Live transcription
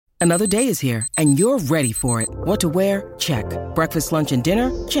Another day is here, and you're ready for it. What to wear? Check. Breakfast, lunch, and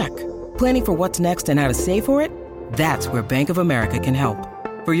dinner? Check. Planning for what's next and how to save for it? That's where Bank of America can help.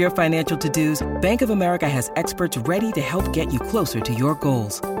 For your financial to-dos, Bank of America has experts ready to help get you closer to your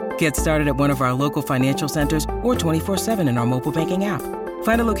goals. Get started at one of our local financial centers or 24/7 in our mobile banking app.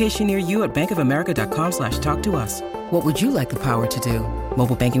 Find a location near you at bankofamerica.com/talktous. What would you like the power to do?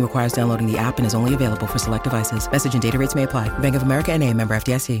 Mobile banking requires downloading the app and is only available for select devices. Message and data rates may apply. Bank of America NA, member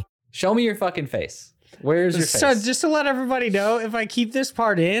FDIC. Show me your fucking face. Where's your face? So just to let everybody know, if I keep this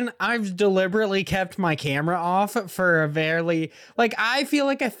part in, I've deliberately kept my camera off for I feel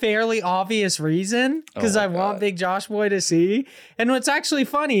like a fairly obvious reason, because I want Big Josh Boy to see. And what's actually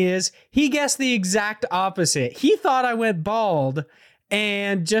funny is he guessed the exact opposite. He thought I went bald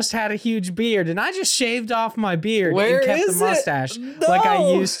and just had a huge beard, and I just shaved off my beard and kept the mustache like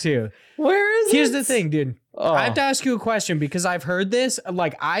I used to. Where is it? Here's the thing, dude. I have to ask you a question because I've heard this.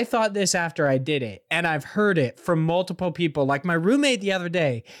 Like, I thought this after I did it, and I've heard it from multiple people. Like, my roommate the other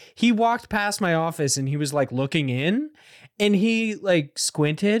day, he walked past my office and he was like looking in, and he like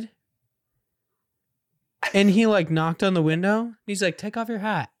squinted, and he like knocked on the window. He's like, "Take off your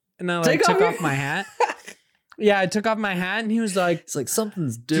hat," and I like took off my hat. Yeah, I took off my hat, and he was like, "It's like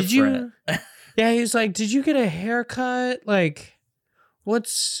something's different." Yeah, he was like, "Did you get a haircut? Like,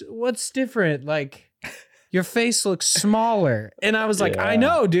 what's different? Like, your face looks smaller." And I was like, I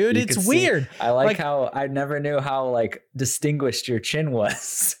know, dude. It's weird. I like how I never knew how like distinguished your chin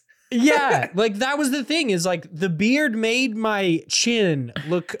was. Yeah, like that was the thing, is like the beard made my chin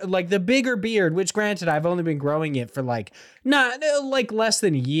look like the bigger beard, which granted, I've only been growing it for like less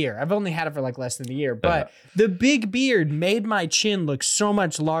than a year. I've only had it for like less than a year, but the big beard made my chin look so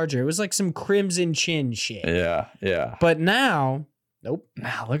much larger. It was like some crimson chin shit. Yeah, yeah. But now, nope.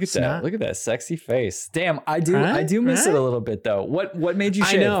 Wow, look at that. Look at that sexy face. Damn, I do miss it a little bit though. What made you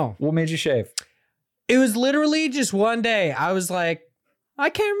shave? I know. What made you shave? It was literally just one day. I was like, I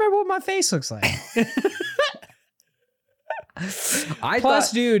can't remember what my face looks like.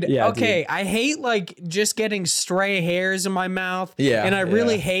 Dude, I hate like just getting stray hairs in my mouth. Yeah. And I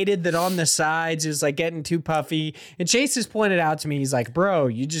really hated that on the sides it was like getting too puffy. And Chase has pointed out to me, he's like, "Bro,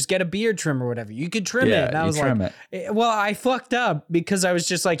 you just get a beard trim or whatever. You could trim it." And I was like, well, I fucked up because I was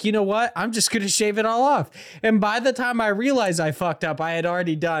just like, you know what? I'm just going to shave it all off. And by the time I realized I fucked up, I had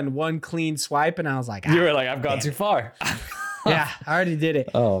already done one clean swipe, and I was like, you were like, I've gone too far. Yeah, I already did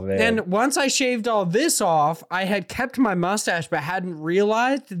it. Oh, man. And once I shaved all this off, I had kept my mustache, but hadn't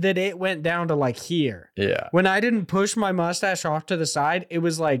realized that it went down to like here. Yeah. When I didn't push my mustache off to the side, it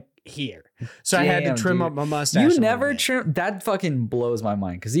was like here. So I had to trim up my mustache. You never trim. That fucking blows my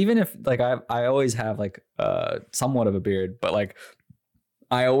mind. Because even if like I always have like somewhat of a beard, but like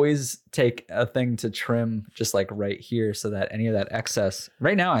I always take a thing to trim just like right here so that any of that excess,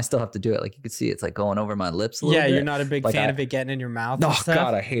 right now I still have to do it. Like you can see it's like going over my lips a little bit. You're not a big fan of it getting in your mouth. Oh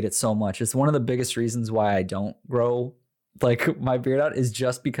God, I hate it so much. It's one of the biggest reasons why I don't grow like my beard out is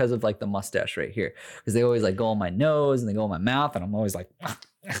just because of like the mustache right here. Because they always like go on my nose and they go in my mouth and I'm always like,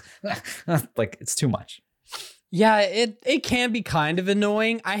 like it's too much. Yeah, it can be kind of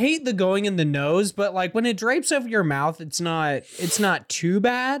annoying. I hate the going in the nose, but like when it drapes over your mouth, it's not too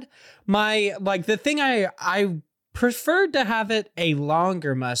bad. The thing I preferred to have it a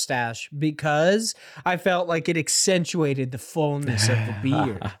longer mustache because I felt like it accentuated the fullness of the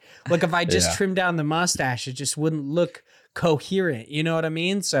beard. Like if I just trimmed down the mustache, it just wouldn't look coherent. You know what I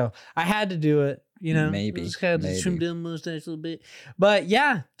mean? So I had to do it. You know, maybe just had to trim down the mustache a little bit. But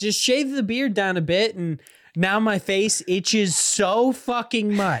yeah, just shave the beard down a bit, and now my face itches so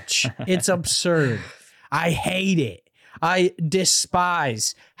fucking much. It's absurd. I hate it. I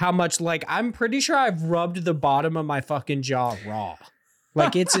despise how much, like, I'm pretty sure I've rubbed the bottom of my fucking jaw raw.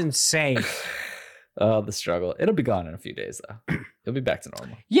 Like, it's insane. Oh, the struggle. It'll be gone in a few days, though. It'll be back to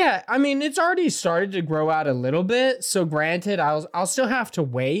normal. Yeah, I mean, it's already started to grow out a little bit. So granted, I'll still have to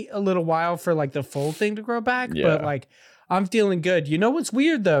wait a little while for, like, the full thing to grow back. Yeah. But, like, I'm feeling good. You know what's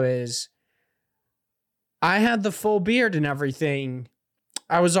weird, though, is I had the full beard and everything.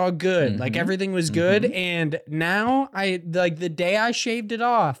 I was all good. Like everything was good. And now the day I shaved it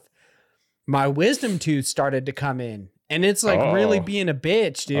off, my wisdom tooth started to come in. And it's like really being a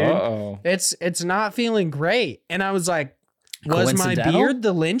bitch, dude. It's not feeling great. And I was like, was my beard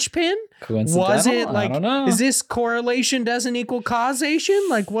the linchpin? Was it like, I don't know. Is this correlation doesn't equal causation?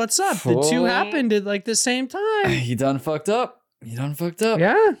 Like, what's up? The two happened at like the same time. You done fucked up.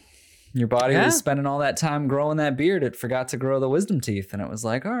 Yeah. Your body was spending all that time growing that beard. It forgot to grow the wisdom teeth. And it was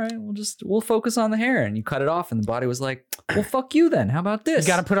like, all right, we'll focus on the hair. And you cut it off. And the body was like, well, fuck you then. How about this?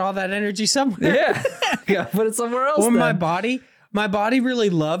 You got to put all that energy somewhere. Yeah. You got to put it somewhere else. Well, my body, my body really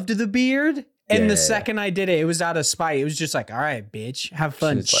loved the beard. And Yeah. the second I did it, it was out of spite. It was just like, all right, bitch, have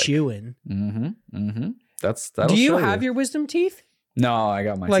fun She's like, chewing. That'll Do you show have your wisdom teeth? No, I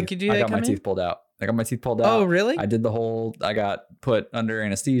got my Like, teeth. do they I got my come in? teeth pulled out. I got my teeth pulled out. Oh, really? I did the whole. I got put under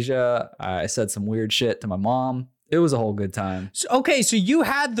anesthesia. I said some weird shit to my mom. It was a whole good time. Okay, so you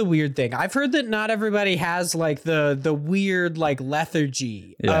had the weird thing. I've heard that not everybody has like the weird like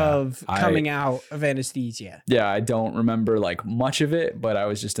lethargy of coming out of anesthesia. Yeah, I don't remember like much of it, but I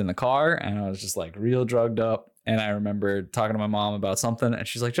was just in the car and I was just like real drugged up. And I remember talking to my mom about something, and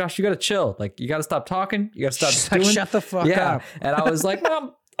she's like, "Josh, you gotta chill. Like, you gotta stop talking. You gotta stop She's doing." like, shut the fuck up. And I was like,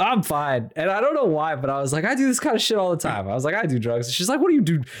 "Mom, I'm fine." And I don't know why, but I was like, "I do this kind of shit all the time." I was like, "I do drugs." And she's like, "What do you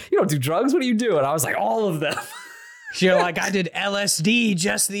do? You don't do drugs. What do you do?" And I was like, "All of them." You're like, I did LSD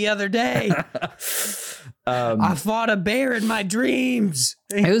just the other day. I fought a bear in my dreams.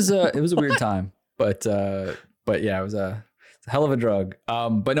 It was a weird time, but yeah, it was a hell of a drug.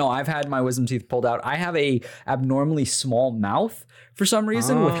 But no, I've had my wisdom teeth pulled out. I have a abnormally small mouth for some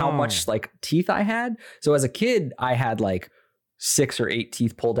reason with how much like teeth I had. So as a kid, I had like 6 or 8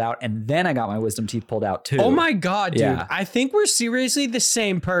 teeth pulled out, and then I got my wisdom teeth pulled out too. Oh my God, dude. Yeah. I think we're seriously the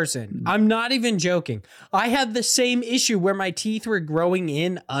same person. I'm not even joking. I had the same issue where my teeth were growing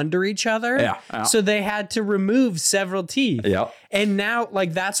in under each other. Yeah. So they had to remove several teeth. Yep. And now,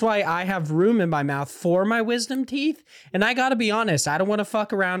 like, that's why I have room in my mouth for my wisdom teeth. And I gotta be honest, I don't want to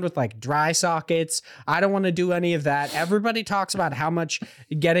fuck around with like dry sockets. I don't want to do any of that. Everybody talks about how much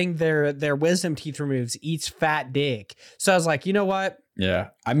getting their wisdom teeth removed eats fat dick. So I was like, you know what? Yeah.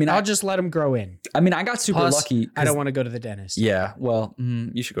 I mean, I'll just let them grow in. I mean, I got super Plus, lucky. I don't want to go to the dentist. Yeah. Well,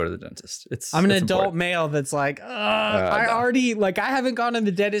 you should go to the dentist. I'm an it's adult important. male that's like, I no. already, like, I haven't gone to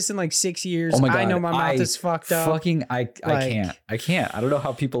the dentist in like 6 years. Oh my God. I know my mouth is fucked up. I can't. I don't know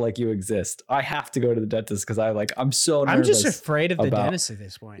how people like you exist. I have to go to the dentist because I'm so nervous. I'm just afraid of the about- dentist at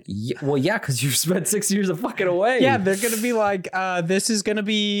this point. Yeah, well, yeah, because you've spent 6 years of fucking away. Yeah, they're going to be like, this is going to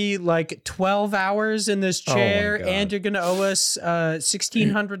be like 12 hours in this chair God. and you're going to owe us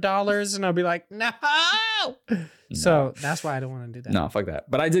 $1,600. And I'll be like, no. So that's why I don't want to do that. No, fuck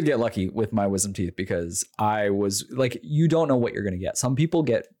that. But I did get lucky with my wisdom teeth because I was like, you don't know what you're going to get. Some people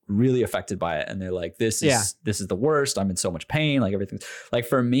get really affected by it and they're like, this is the worst. I'm in so much pain. Like everything's like,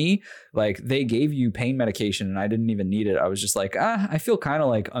 for me, like they gave you pain medication and I didn't even need it. I was just like, I feel kind of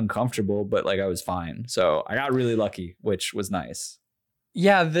like uncomfortable, but like I was fine. So I got really lucky, which was nice.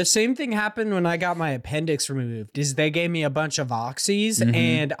 Yeah, the same thing happened when I got my appendix removed. Is they gave me a bunch of oxys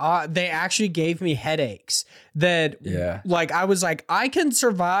and they actually gave me headaches that like I was like, I can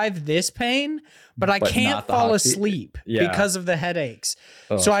survive this pain, but I can't not the fall oxy. asleep Yeah. because of the headaches.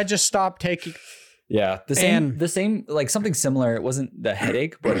 Ugh. So I just stopped taking. Yeah. The same, like something similar. It wasn't the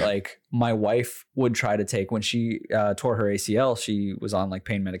headache, but like my wife would try to take when she tore her ACL, she was on like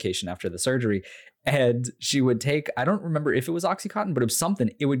pain medication after the surgery. And she would take, I don't remember if it was Oxycontin, but it was something.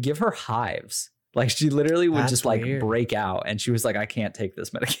 It would give her hives. Like she literally would just like break out. And she was like, I can't take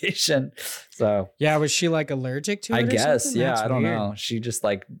this medication. So yeah, was she like allergic to it? I or guess. something? Yeah, That's I don't weird. know. She just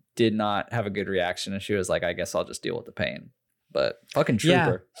like did not have a good reaction. And she was like, I guess I'll just deal with the pain. But fucking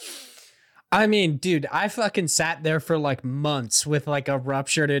trooper. Yeah. I mean, dude, I fucking sat there for like months with like a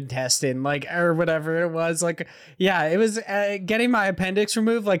ruptured intestine, like, or whatever it was. Like, yeah, it was getting my appendix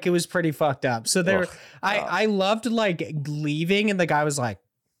removed. Like, it was pretty fucked up. So there, I loved like leaving, and the guy was like,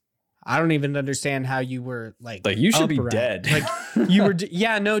 I don't even understand how you were like you should be upright. dead. Like, you were,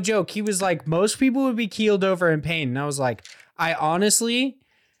 yeah, no joke. He was like, most people would be keeled over in pain. And I was like, I honestly,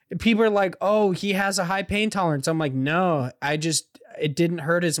 people are like, oh, he has a high pain tolerance. I'm like, no, it didn't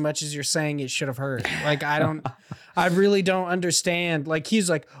hurt as much as you're saying it should have hurt. Like, I really don't understand. Like, he's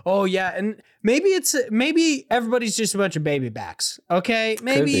like, oh yeah. And maybe everybody's just a bunch of baby backs. Okay.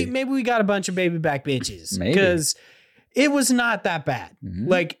 Maybe we got a bunch of baby back bitches. Because it was not that bad. Mm-hmm.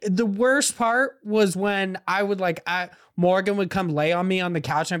 Like, the worst part was when I would Morgan would come lay on me on the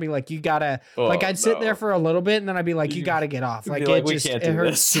couch and I'd be like, you gotta, I'd sit there for a little bit and then I'd be like, you gotta get off. Like, it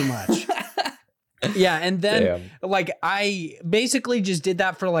hurts too much. Yeah. And then I basically just did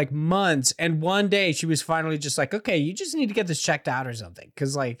that for like months. And one day she was finally just like, okay, you just need to get this checked out or something.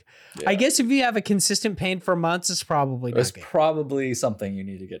 Cause I guess if you have a consistent pain for months, it's probably probably something you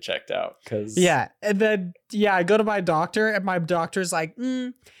need to get checked out. Cause and then, I go to my doctor and my doctor's like,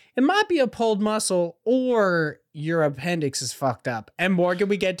 it might be a pulled muscle or your appendix is fucked up. And Morgan,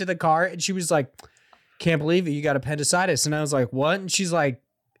 we get to the car and she was like, can't believe it. You got appendicitis. And I was like, what? And she's like,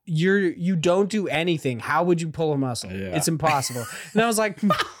 you don't do anything. How would you pull a muscle? Yeah. It's impossible. And I was like,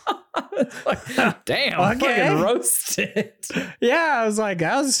 damn, okay. Fucking roasted. Yeah, I was like,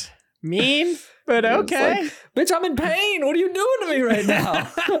 that was mean. But okay. Like, bitch, I'm in pain. What are you doing to me right now?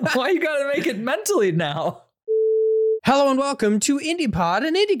 Why you gotta make it mentally now? Hello and welcome to IndiePod,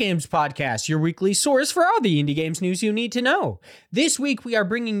 an indie games podcast, your weekly source for all the indie games news you need to know. This week, we are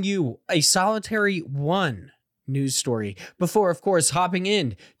bringing you a solitary one news story before, of course, hopping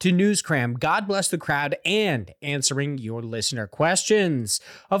in to Newscram, God Bless the Crowd, and answering your listener questions.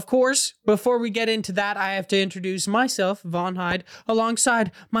 Of course, before we get into that, I have to introduce myself, Vaughn Hyde,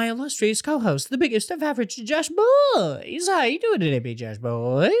 alongside my illustrious co-host, the biggest of average Josh Boys. How you doing today, big Josh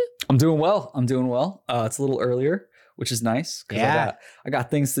Boy? I'm doing well. It's a little earlier, which is nice because I got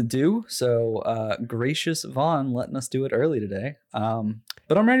things to do. So gracious Vaughn letting us do it early today.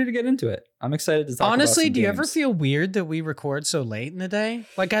 But I'm ready to get into it. I'm excited to talk Honestly, about do you games. ever feel weird that we record so late in the day?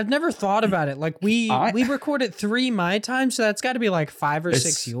 Like, I've never thought about it. Like, we record at 3 my time, so that's got to be like 5 or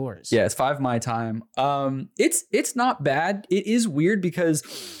 6 yours. Yeah, it's 5 my time. It's not bad. It is weird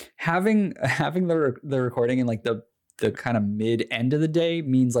because having the recording in like the kind of mid end of the day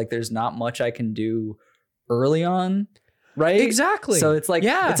means like there's not much I can do early on, right? Exactly. So it's like,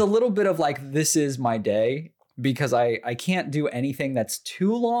 it's a little bit of like, this is my day, because I can't do anything that's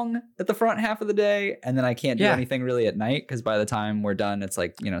too long at the front half of the day, and then I can't do anything really at night, because by the time we're done, it's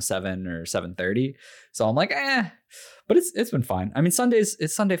like, 7 or 7:30. So I'm like, but it's been fine. I mean,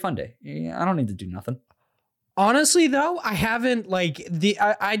 it's Sunday fun day. I don't need to do nothing. Honestly, though, I haven't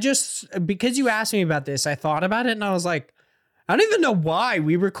I just, because you asked me about this, I thought about it and I was like, I don't even know why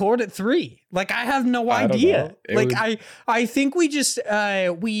we record at 3. Like, I have no idea. I think we just,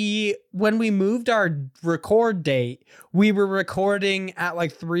 when we moved our record date, we were recording at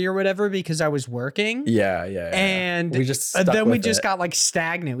like 3 or whatever because I was working. Yeah. And we just got like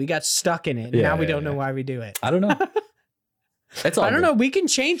stagnant. We got stuck in it. And now we don't know why we do it. I don't know. I don't know. We can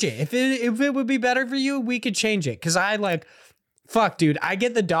change it. If it would be better for you, we could change it. Cause fuck, dude, I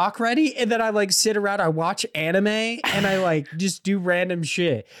get the doc ready and then I like sit around, I watch anime and I like just do random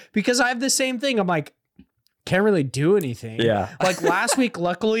shit because I have the same thing. I'm like, can't really do anything. Yeah. Like last week,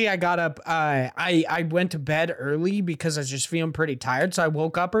 luckily I got up, I went to bed early because I was just feeling pretty tired. So I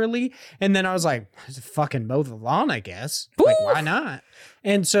woke up early and then I was like, fucking mow the lawn, I guess. Woo! Like, why not?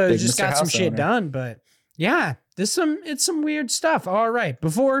 And so Big just Mr. got some House shit owner. done, but yeah. It's some weird stuff. All right.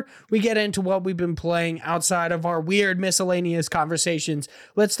 Before we get into what we've been playing outside of our weird miscellaneous conversations,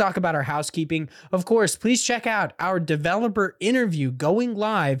 let's talk about our housekeeping. Of course, please check out our developer interview going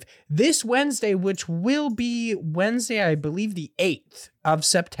live this Wednesday, which will be Wednesday, I believe the 8th of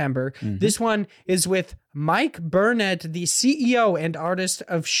September. Mm-hmm. This one is with Mike Burnett, the CEO and artist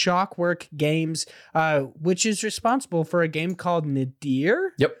of Shockwork Games, which is responsible for a game called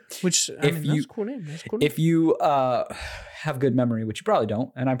Nadir. Yep. Which, that's a cool name. If you have good memory, which you probably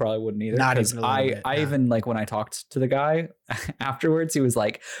don't, and I probably wouldn't either. Not even a little bit. I even like when I talked to the guy afterwards, he's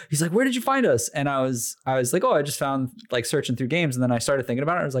like, where did you find us? And I was like, I just found like searching through games, and then I started thinking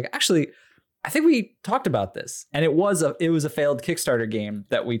about it. I was like, actually, I think we talked about this, and it was a failed Kickstarter game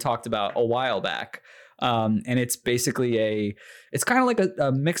that we talked about a while back. And it's basically it's kind of like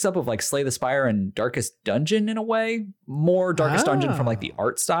a mix up of like Slay the Spire and Darkest Dungeon in a way, more Darkest Dungeon from like the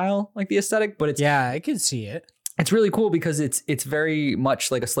art style, like the aesthetic, but I can see it. It's really cool because it's very much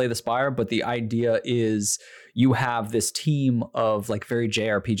like a Slay the Spire, but the idea is you have this team of like very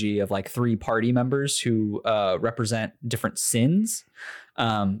JRPG of like 3 party members who represent different sins,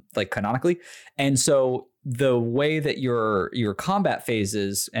 like canonically. And so the way that your combat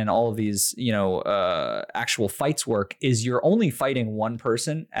phases and all of these, actual fights work is you're only fighting one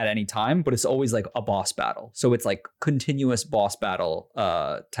person at any time, but it's always like a boss battle. So it's like continuous boss battle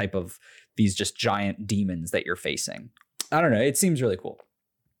type of these just giant demons that you're facing. I don't know. It seems really cool.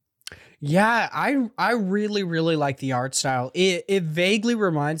 Yeah, I really, really like the art style. It vaguely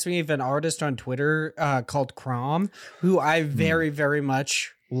reminds me of an artist on Twitter called Crom, who I very, very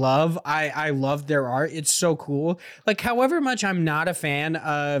much love. I love their art. It's so cool. Like, however much I'm not a fan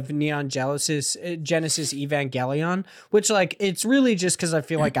of Neon Genesis Evangelion, which like it's really just because I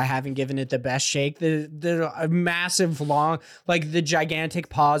feel like I haven't given it the best shake. The massive long, like the gigantic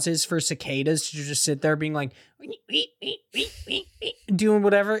pauses for cicadas to just sit there being like doing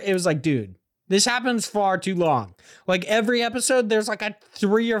whatever. It was like, dude, this happens far too long. Like every episode, there's like a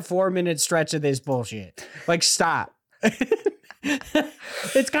 3 or 4 minute stretch of this bullshit. Like, stop.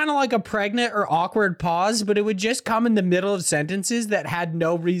 It's kind of like a pregnant or awkward pause, but it would just come in the middle of sentences that had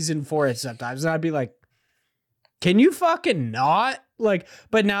no reason for it sometimes. And I'd be like, can you fucking not? Like,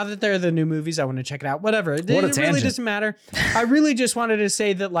 but now that they're the new movies, I want to check it out. Whatever. It really doesn't matter. I really just wanted to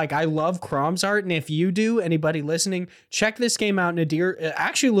say that, like, I love Crom's art. And if you do, anybody listening, check this game out. Nadir, it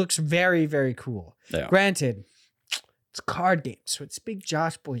actually looks very, very cool. Yeah. Granted, It's a card game, so it's Big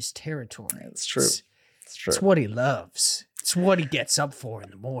Josh Boy's territory. It's true. It's true. It's what he loves. It's what he gets up for in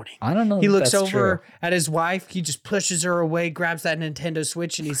the morning. I don't know. He looks over at his wife. He just pushes her away, grabs that Nintendo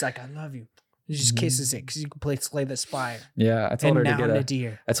Switch, and he's like, "I love you." He just kisses it because you can play Slay the Spire. Yeah, I told her to get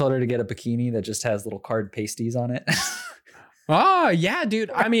Nadir. I told her to get a bikini that just has little card pasties on it. Oh yeah,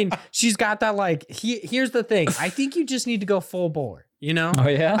 dude. I mean, she's got that like. Here's the thing. I think you just need to go full bore. You know? Oh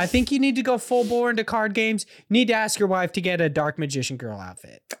yeah. I think you need to go full bore into card games. You need to ask your wife to get a Dark Magician Girl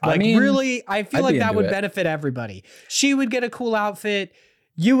outfit. Like, I mean, really, I feel like that would benefit everybody. She would get a cool outfit.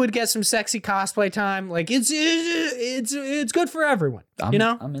 You would get some sexy cosplay time. Like it's good for everyone. You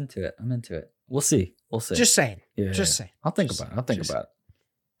know? I'm into it. We'll see. Just saying. Yeah. Just saying. I'll think about it.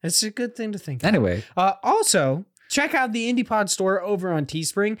 It's a good thing to think anyway. About. Also, check out the IndiePod store over on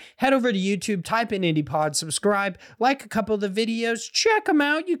Teespring. Head over to YouTube, type in IndiePod, subscribe, like a couple of the videos, check them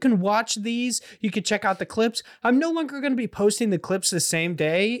out. You can watch these. You can check out the clips. I'm no longer going to be posting the clips the same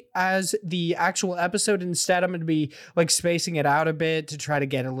day as the actual episode. Instead, I'm going to be like spacing it out a bit to try to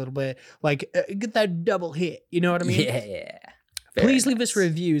get a little bit like get that double hit. You know what I mean? Yeah. Please leave us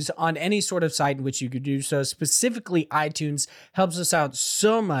reviews on any sort of site in which you could do so. Specifically, iTunes helps us out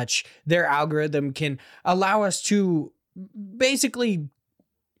so much. Their algorithm can allow us to basically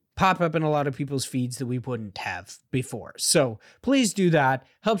pop up in a lot of people's feeds that we wouldn't have before. So please do that.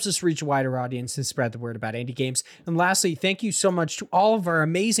 Helps us reach a wider audience and spread the word about indie games. And lastly, thank you so much to all of our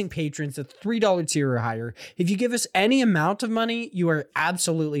amazing patrons at the $3 tier or higher. If you give us any amount of money, you are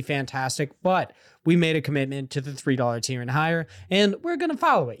absolutely fantastic. But we made a commitment to the $3 tier and higher, and we're going to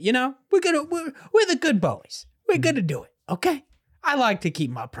follow it. You know, we're the good boys. We're going to do it. Okay. I like to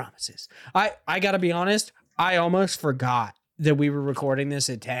keep my promises. I got to be honest. I almost forgot that we were recording this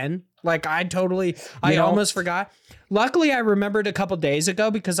at 10. Like I almost forgot. Luckily, I remembered a couple days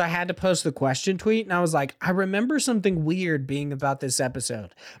ago because I had to post the question tweet and I was like, I remember something weird being about this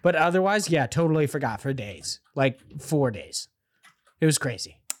episode. But otherwise, yeah, totally forgot for days, like 4 days. It was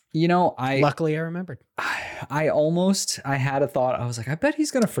crazy. You know, luckily I remembered. I had a thought. I was like, I bet he's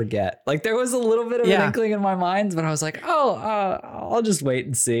going to forget. Like there was a little bit of an inkling in my mind, but I was like, I'll just wait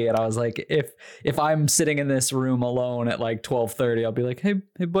and see. And I was like, if I'm sitting in this room alone at like 12:30, I'll be like,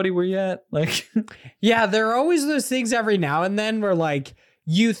 hey buddy, where you at? Like, yeah, there are always those things every now and then where like,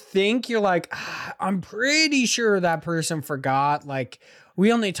 you think you're like, I'm pretty sure that person forgot. Like,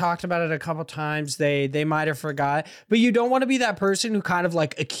 we only talked about it a couple times. They might have forgot, but you don't want to be that person who kind of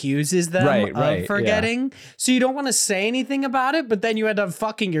like accuses them of forgetting. Yeah. So you don't want to say anything about it, but then you end up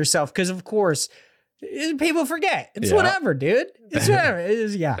fucking yourself because of course people forget. It's whatever, dude. It's whatever. It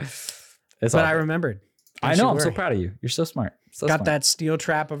is, yeah. But I remembered. I know. I'm so proud of you. You're so smart. Got that steel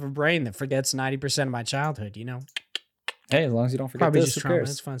trap of a brain that forgets 90% of my childhood, you know? Hey, as long as you don't forget probably this, just trauma.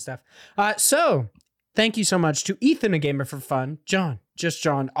 It's fun stuff. So thank you so much to Ethan, a gamer for fun. Just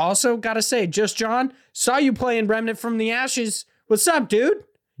John. Also, gotta say, Just John, saw you playing Remnant from the Ashes. What's up, dude?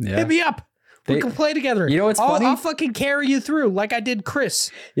 Yeah. Hit me up. We can play together. You know what's funny? I'll fucking carry you through like I did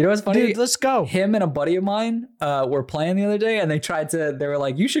Chris. You know what's funny? Dude, let's go. Him and a buddy of mine were playing the other day, and they were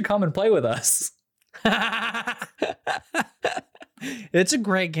like, you should come and play with us. It's a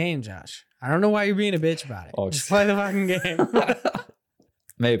great game, Josh. I don't know why you're being a bitch about it. Just play the fucking game.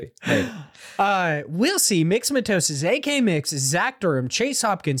 Maybe. We'll see. Mixmatoses, AK Mix, Zach Durham, Chase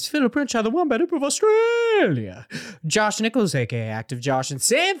Hopkins, Philip Pritchard, the Wombat of Australia, Josh Nichols, aka Active Josh, and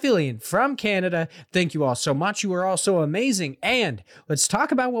Sam Fillion from Canada. Thank you all so much. You are all so amazing. And let's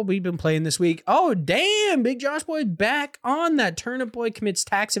talk about what we've been playing this week. Oh, damn. Big Josh Boy back on that Turnip Boy Commits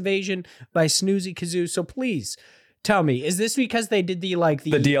Tax Evasion by Snoozy Kazoo. So please tell me, is this because they did the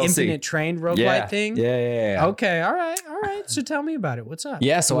DLC. Infinite Train roguelite thing? Yeah. Okay, all right. So tell me about it. What's up?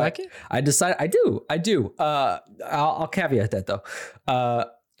 Yeah, so you like it? I decided I do. I'll caveat that though.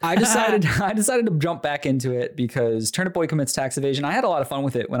 I decided to jump back into it because Turnip Boy Commits Tax Evasion. I had a lot of fun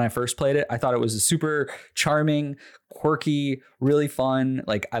with it when I first played it. I thought it was a super charming, quirky, really fun.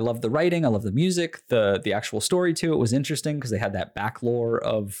 Like I love the writing, I love the music, the actual story too. It was interesting because they had that back lore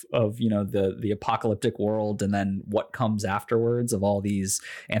of you know the apocalyptic world and then what comes afterwards of all these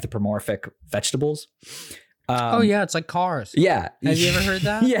anthropomorphic vegetables. Oh yeah, it's like Cars. Yeah. Have you ever heard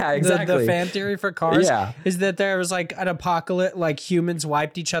that? Yeah, exactly. The fan theory for Cars is that there was like an apocalypse, like humans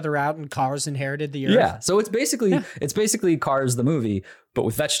wiped each other out and Cars inherited the earth. Yeah. So it's basically Cars the movie, but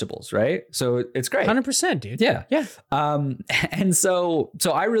with vegetables, right? So it's great. 100%, dude. Yeah. And so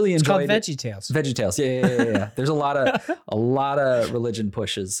I really enjoyed it. It's called VeggieTales. VeggieTales. Yeah. There's a lot of religion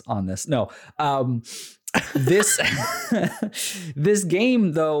pushes on this. No. This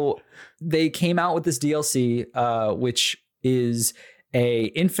game though, they came out with this DLC, which is a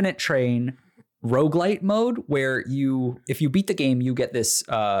Infinite Train roguelite mode where if you beat the game, you get this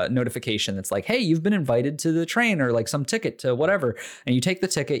notification that's like, hey, you've been invited to the train, or like some ticket to whatever. And you take the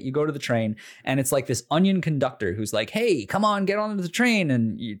ticket, you go to the train, and it's like this onion conductor who's like, hey, come on, get onto the train.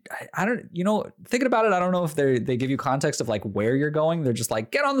 And I don't, thinking about it, I don't know if they give you context of like where you're going. They're just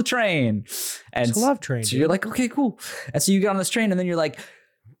like, get on the train. And I love train. So you're like, okay, cool. And so you get on this train, and then you're like,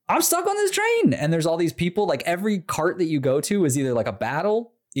 I'm stuck on this train. And there's all these people, like every cart that you go to is either like a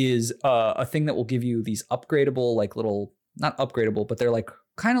battle, is a thing that will give you these upgradable, like little, not upgradable, but they're like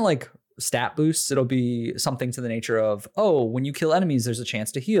kind of like stat boosts. It'll be something to the nature of, oh, when you kill enemies, there's a chance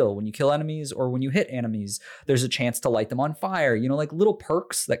to heal. When you kill enemies, or when you hit enemies, there's a chance to light them on fire. Like little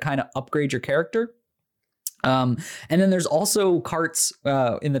perks that kind of upgrade your character. And then there's also carts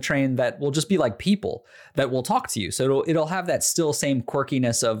in the train that will just be like people that will talk to you. So it'll have that still same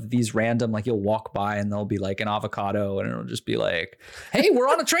quirkiness of these random, like you'll walk by and there'll be like an avocado, and it'll just be like, hey, we're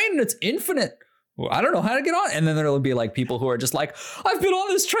on a train and it's infinite. I don't know how to get on. And then there'll be like people who are just like, I've been on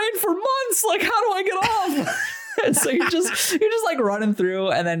this train for months. Like, how do I get off? And so you're just like running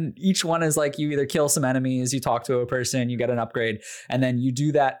through, and then each one is like, you either kill some enemies, you talk to a person, you get an upgrade, and then you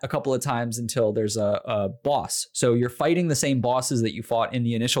do that a couple of times until there's a boss. So you're fighting the same bosses that you fought in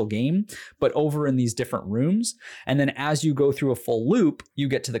the initial game, but over in these different rooms. And then as you go through a full loop, you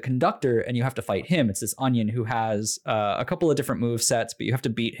get to the conductor and you have to fight him. It's this onion who has a couple of different move sets, but you have to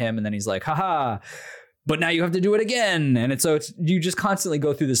beat him, and then he's like, haha, but now you have to do it again. And you just constantly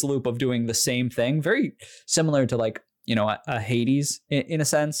go through this loop of doing the same thing, very similar to like, a Hades in a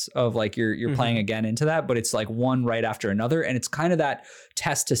sense of like you're playing again into that, but it's like one right after another. And it's kind of that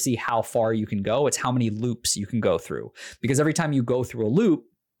test to see how far you can go. It's how many loops you can go through, because every time you go through a loop,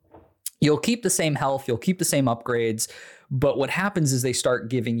 you'll keep the same health, you'll keep the same upgrades. But what happens is they start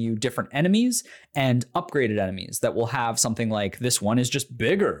giving you different enemies and upgraded enemies that will have something like, this one is just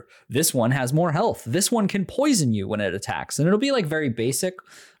bigger. This one has more health. This one can poison you when it attacks. And it'll be like very basic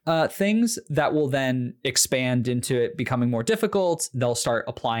things that will then expand into it becoming more difficult. They'll start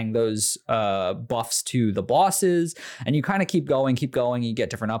applying those buffs to the bosses, and you kind of keep going. You get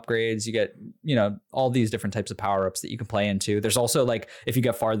different upgrades. You get, all these different types of power-ups that you can play into. There's also like, if you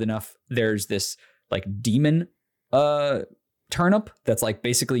get far enough, there's this like demon turnip that's like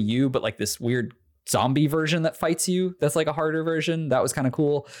basically you, but like this weird zombie version that fights you. That's like a harder version. That was kind of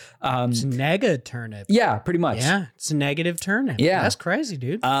cool. It's nega turnip. Yeah, pretty much. Yeah, it's a negative turnip. Yeah, that's crazy,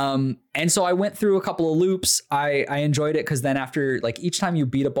 dude. And so I went through a couple of loops. I enjoyed it because then after, like, each time you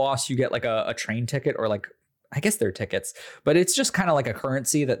beat a boss, you get like a train ticket, or like, I guess they're tickets, but it's just kind of like a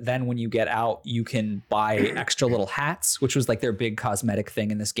currency that then when you get out, you can buy extra little hats, which was like their big cosmetic thing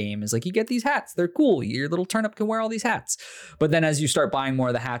in this game, is like, you get these hats. They're cool. Your little turnip can wear all these hats. But then as you start buying more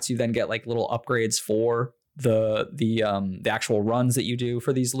of the hats, you then get like little upgrades for the actual runs that you do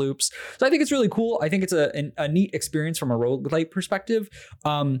for these loops. So I think it's really cool. I think it's a neat experience from a roguelite perspective.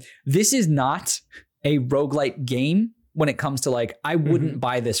 This is not a roguelite game when it comes to like, I wouldn't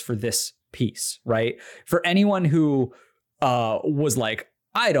buy this for this piece, right? For anyone who was like,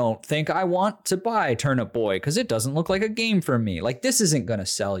 I don't think I want to buy Turnip Boy because it doesn't look like a game for me. Like, this isn't going to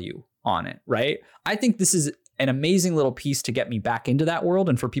sell you on it, right? I think this is an amazing little piece to get me back into that world.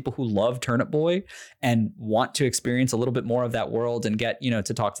 And for people who love Turnip Boy and want to experience a little bit more of that world and get,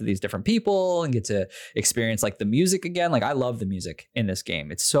 to talk to these different people and get to experience like the music again. Like, I love the music in this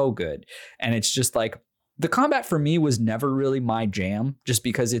game. It's so good. And it's just like, the combat for me was never really my jam, just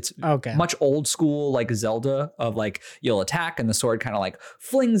because it's much old school, like Zelda, of like, you'll attack and the sword kind of like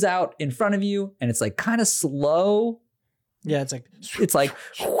flings out in front of you, and it's like kind of slow. Yeah, it's like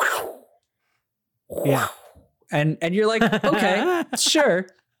yeah. And you're like, okay, sure.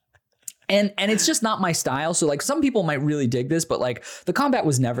 And it's just not my style. So like, some people might really dig this, but like, the combat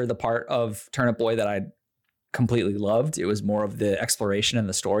was never the part of Turnip Boy that I completely loved. It was more of the exploration and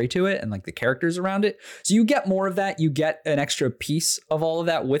the story to it and like the characters around it. So you get more of that. You get an extra piece of all of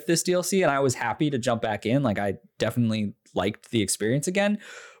that with this DLC. And I was happy to jump back in. Like, I definitely liked the experience again,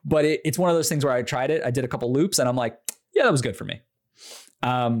 but it's one of those things where I tried it. I did a couple loops and I'm like, yeah, that was good for me.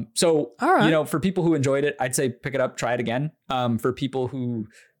 So, all right. For people who enjoyed it, I'd say pick it up, try it again. For people who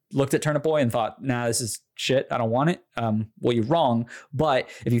looked at Turnip Boy and thought, nah, this is shit, I don't want it. Well, you're wrong. But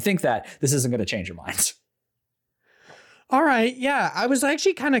if you think that, this isn't going to change your minds. All right. Yeah. I was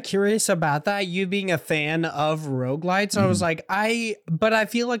actually kind of curious about that. You being a fan of roguelites. I was like, but I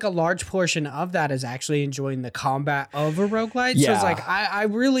feel like a large portion of that is actually enjoying the combat of a roguelite. So it's like, I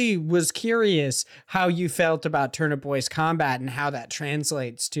really was curious how you felt about Turnip Boy's combat and how that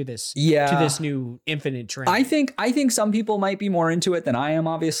translates to this, to this new Infinite Train. I think some people might be more into it than I am,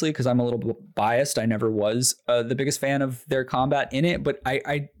 obviously, because I'm a little bit biased. I never was the biggest fan of their combat in it, but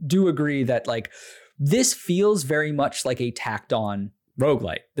I do agree that like, this feels very much like a tacked on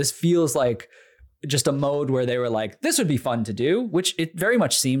roguelite. This feels like just a mode where they were like, this would be fun to do, which it very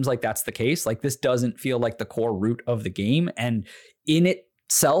much seems like that's the case. Like this doesn't feel like the core root of the game. And in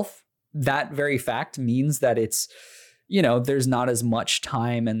itself, that very fact means that it's, you know, there's not as much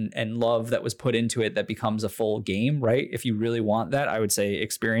time and love that was put into it that becomes a full game, right? If you really want that, I would say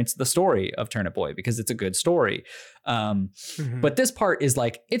experience the story of Turnip Boy because it's a good story. But this part is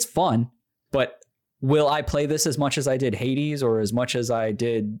like, it's fun, but will I play this as much as I did Hades or as much as I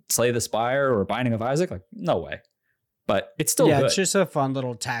did Slay the Spire or Binding of Isaac? Like, no way. But it's still good. It's just a fun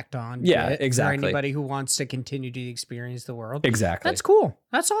little tacked on. Yeah, exactly. For anybody who wants to continue to experience the world. Exactly. That's cool.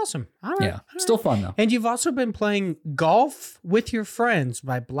 That's awesome. All right. Yeah. Still fun though. And you've also been playing Golf with Your Friends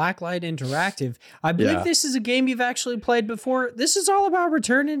by Blacklight Interactive. I believe this is a game you've actually played before. This is all about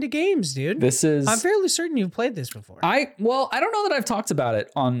returning to games, dude. I'm fairly certain you've played this before. I don't know that I've talked about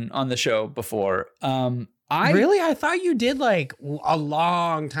it on the show before. Really? I thought you did like a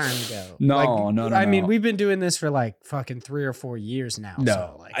long time ago. No. I mean, we've been doing this for like fucking 3 or 4 years now. No,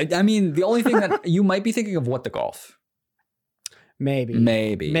 so like, I mean, the only thing that you might be thinking of What the Golf. Maybe.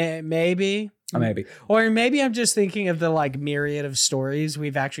 Or maybe I'm just thinking of the like myriad of stories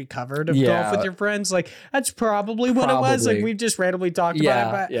we've actually covered of Golf with Your Friends. Like that's probably what it was. Like we've just randomly talked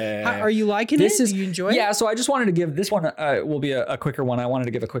about it. But are you liking it? Do you enjoy it? Yeah. So I just wanted to give this one will be a quicker one. I wanted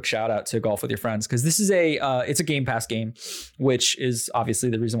to give a quick shout out to Golf with Your Friends because this is it's a Game Pass game, which is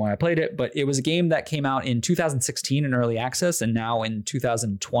obviously the reason why I played it. But it was a game that came out in 2016 in early access, and now in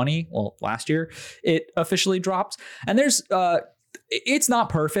 2020, well, last year, it officially dropped. And there's it's not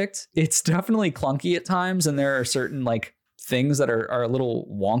perfect. It's definitely clunky at times. And there are certain like things that are a little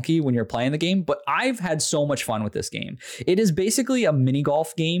wonky when you're playing the game. But I've had so much fun with this game. It is basically a mini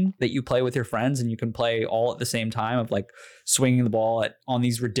golf game that you play with your friends and you can play all at the same time of like swinging the ball on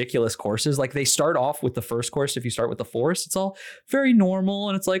these ridiculous courses. Like they start off with the first course. If you start with the forest, it's all very normal.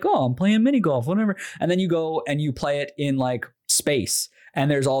 And it's like, oh, I'm playing mini golf, whatever. And then you go and you play it in like space. And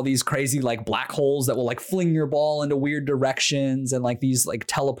there's all these crazy like black holes that will like fling your ball into weird directions and like these like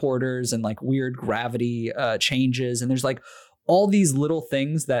teleporters and like weird gravity changes. And there's like all these little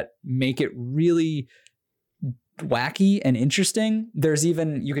things that make it really wacky and interesting. There's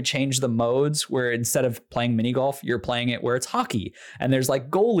even, you could change the modes where instead of playing mini golf, you're playing it where it's hockey. And there's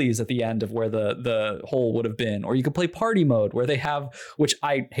like goalies at the end of where the hole would have been. Or you could play party mode where they have, which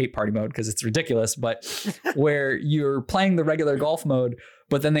I hate party mode because it's ridiculous, but where you're playing the regular golf mode,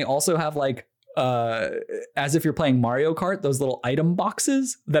 but then they also have like, as if you're playing Mario Kart, those little item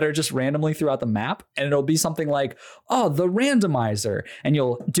boxes that are just randomly throughout the map. And it'll be something like, oh, the randomizer. And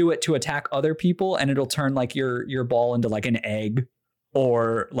you'll do it to attack other people. And it'll turn like your ball into like an egg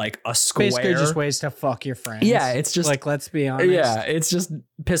or like a square. Basically just ways to fuck your friends. Yeah, it's just like, let's be honest. Yeah, it's just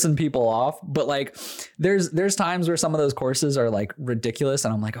pissing people off. But like there's times where some of those courses are like ridiculous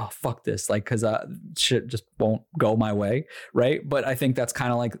and I'm like, oh, fuck this. Like, cause shit just won't go my way. Right. But I think that's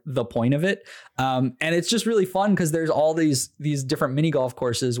kind of like the point of it. And it's just really fun because there's all these different mini golf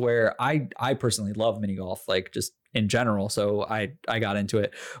courses where I personally love mini golf, like just in general. So I got into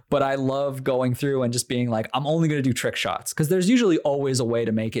it, but I love going through and just being like, I'm only going to do trick shots. Cause there's usually always a way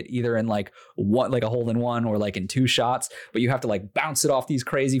to make it either in like one, like a hole in one or like in 2 shots, but you have to like bounce it off these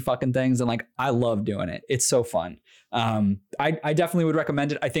crazy fucking things. And like, I love doing it. It's so fun. I definitely would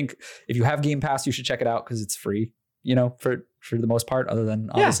recommend it. I think if you have Game Pass, you should check it out cause it's free, you know, for the most part, other than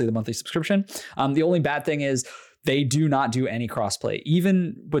obviously the monthly subscription. The only bad thing is they do not do any crossplay,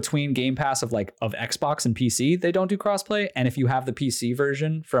 even between Game Pass of Xbox and PC. They don't do crossplay. And if you have the PC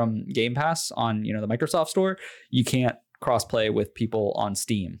version from Game Pass on, you know, the Microsoft Store, you can't crossplay with people on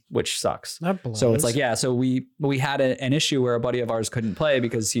Steam, which sucks. So it's like, yeah. So we had an issue where a buddy of ours couldn't play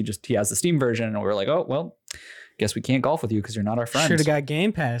because he has the Steam version, and we were like, oh well, guess we can't golf with you because you're not our friend. Should have got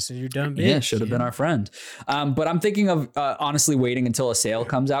Game Pass. You're dumb bitch. Yeah, should have been our friend. But I'm thinking of honestly waiting until a sale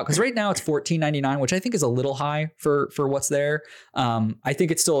comes out because right now it's $14.99, which I think is a little high for what's there. I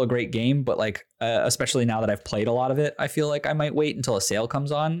think it's still a great game, but like especially now that I've played a lot of it, I feel like I might wait until a sale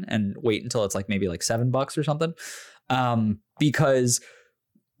comes on and wait until it's like maybe like $7 or something, because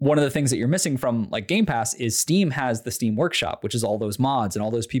one of the things that you're missing from like Game Pass is Steam has the Steam Workshop, which is all those mods and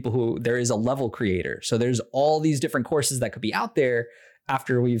all those people who there is a level creator. So there's all these different courses that could be out there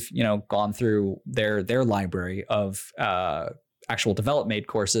after we've, you know, gone through their library of actual develop made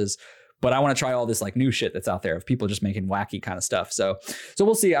courses. But I want to try all this like new shit that's out there of people just making wacky kind of stuff. So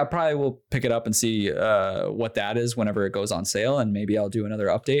we'll see. I probably will pick it up and see what that is whenever it goes on sale. And maybe I'll do another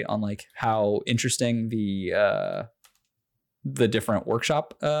update on like how interesting the different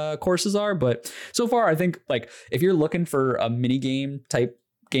workshop courses are. But so far, I think like if you're looking for a mini game type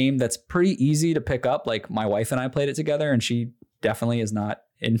game that's pretty easy to pick up, like my wife and I played it together and she definitely is not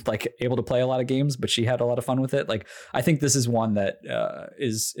able to play a lot of games, but she had a lot of fun with it. Like, I think this is one that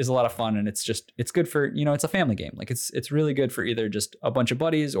is a lot of fun, and it's good for, you know, it's a family game. Like it's really good for either just a bunch of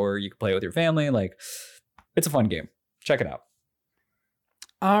buddies or you can play with your family. Like, it's a fun game. Check it out.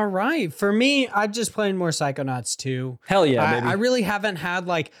 All right. For me, I'm just playing more Psychonauts 2. Hell yeah, baby. I really haven't had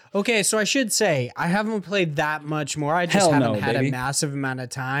okay, so I should say I haven't played that much more. I just haven't had a massive amount of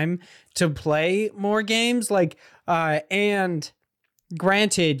time to play more games. And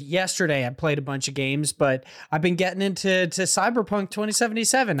granted, yesterday I played a bunch of games, but I've been getting into Cyberpunk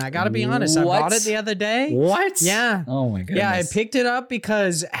 2077. I got to be honest. I bought it the other day. What? Yeah. Oh my goodness. Yeah, I picked it up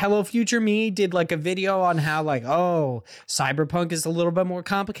because Hello Future Me did like a video on how Cyberpunk is a little bit more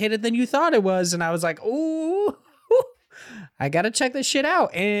complicated than you thought it was. And I was like, ooh, I got to check this shit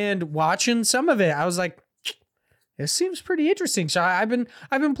out. And watching some of it, I was like, this seems pretty interesting. So I've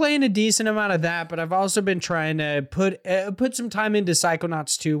been playing a decent amount of that, but I've also been trying to put some time into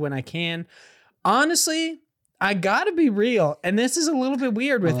Psychonauts 2 when I can. Honestly, I gotta be real, and this is a little bit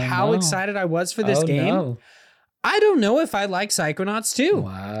weird with how excited I was for this game. No. I don't know if I like Psychonauts 2.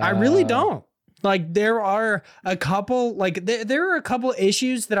 Wow. I really don't. Like, there are a couple, there are a couple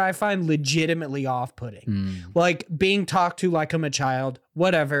issues that I find legitimately off-putting. Like, being talked to like I'm a child,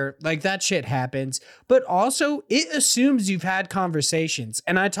 whatever, like that shit happens. But also, it assumes you've had conversations.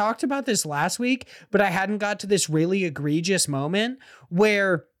 And I talked about this last week, but I hadn't got to this really egregious moment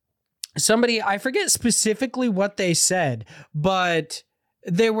where somebody, I forget specifically what they said, but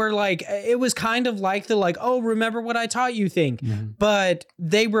they were like, it was kind of like oh, remember what I taught you thing. But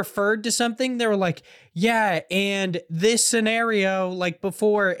they referred to something. They were like, yeah, and this scenario, like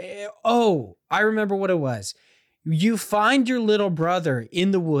before, oh, I remember what it was. You find your little brother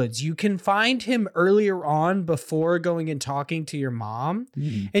in the woods. You can find him earlier on before going and talking to your mom.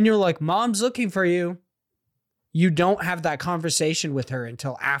 And you're like, Mom's looking for you. You don't have that conversation with her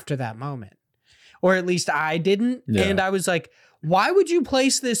until after that moment. Or at least I didn't. Yeah. And I was like, why would you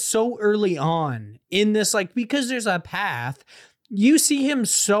place this so early on in this? Like, because there's a path. You see him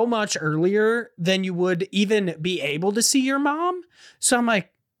so much earlier than you would even be able to see your mom. So I'm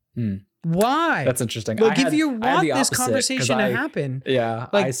like, why? That's interesting. Like, if you want this conversation to happen. Yeah,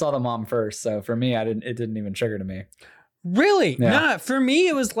 I saw the mom first. So for me, it didn't even trigger to me. Really? Yeah. Nah, for me,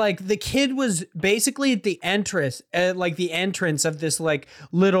 it was like the kid was basically at the entrance, of this like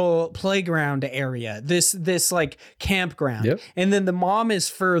little playground area, this like campground. Yep. And then the mom is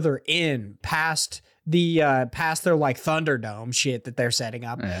further in past their like Thunderdome shit that they're setting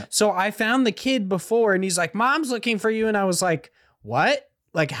up. Yeah. So I found the kid before and he's like, Mom's looking for you. And I was like, what?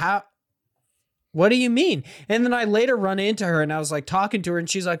 Like, how? What do you mean? And then I later run into her and I was like talking to her and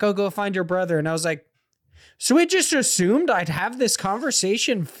she's like, oh, go find your brother. And I was like, so it just assumed I'd have this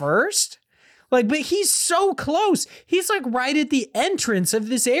conversation first? Like, but he's so close. He's like right at the entrance of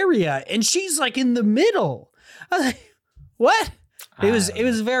this area and she's like in the middle. I was like, what? It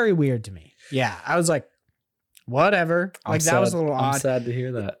was very weird to me. Yeah. I was like, whatever. Like, that was a little odd. I'm sad to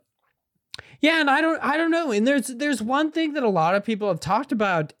hear that. Yeah, and I don't know. And there's one thing that a lot of people have talked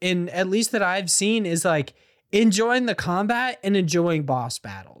about, and at least that I've seen, is like enjoying the combat and enjoying boss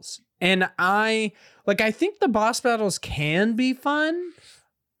battles. And I think the boss battles can be fun,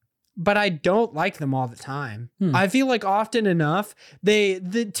 but I don't like them all the time. I feel like often enough,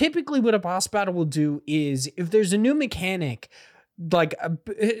 typically what a boss battle will do is if there's a new mechanic, like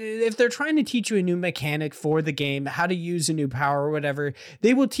if they're trying to teach you a new mechanic for the game, how to use a new power or whatever,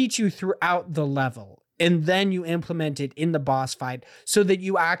 they will teach you throughout the level. And then you implement it in the boss fight so that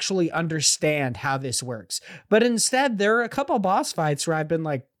you actually understand how this works. But instead, there are a couple boss fights where I've been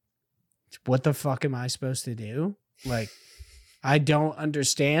like, what the fuck am I supposed to do? Like, I don't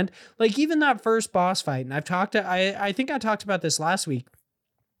understand. Like, even that first boss fight, and I think I talked about this last week,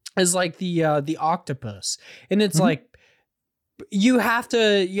 is like the octopus. And it's like, you have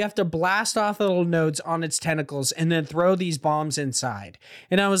to blast off little nodes on its tentacles and then throw these bombs inside.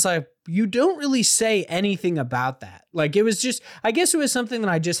 And I was like, you don't really say anything about that. Like, it was just, I guess it was something that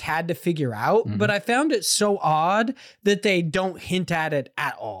I just had to figure out, but I found it so odd that they don't hint at it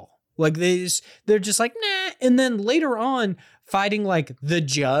at all. Like, they're just like, nah. And then later on, fighting like the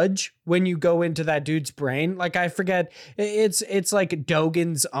judge when you go into that dude's brain, like, I forget, it's like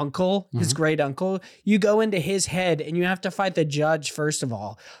Dogen's uncle, his great uncle. You go into his head and you have to fight the judge first of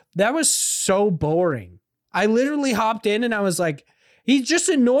all. That was so boring. I literally hopped in and I was like, he's just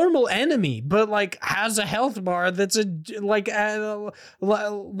a normal enemy, but like has a health bar that's like a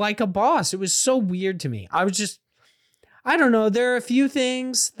boss. It was so weird to me. I don't know. There are a few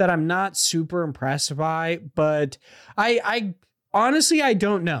things that I'm not super impressed by, but I honestly, I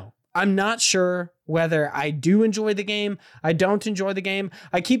don't know. I'm not sure whether I do enjoy the game. I don't enjoy the game.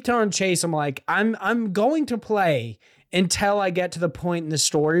 I keep telling Chase, I'm like, I'm going to play until I get to the point in the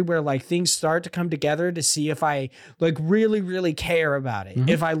story where like things start to come together to see if I like really, really care about it.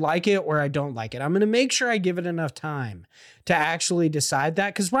 If I like it or I don't like it. I'm going to make sure I give it enough time to actually decide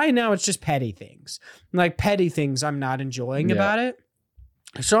that. Cause right now it's just petty things. Like petty things I'm not enjoying about it.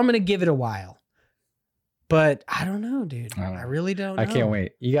 So I'm going to give it a while. But I don't know, dude. I really don't know. I can't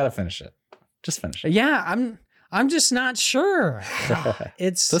wait. You got to finish it. Just finish it. Yeah, I'm just not sure.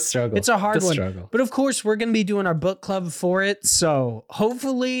 It's a struggle. It's a hard one. Struggle. But of course, we're going to be doing our book club for it. So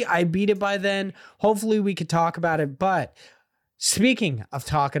hopefully I beat it by then. Hopefully we could talk about it. But speaking of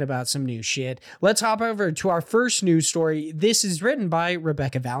talking about some new shit, let's hop over to our first news story. This is written by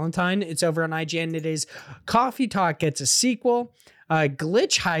Rebecca Valentine. It's over on IGN. It is Coffee Talk gets a sequel.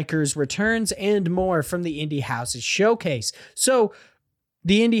 Glitch Hikers returns and more from the Indie Houses Showcase. So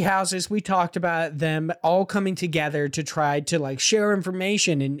the indie houses, we talked about them all coming together to try to like share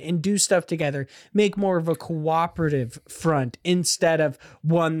information and do stuff together, make more of a cooperative front instead of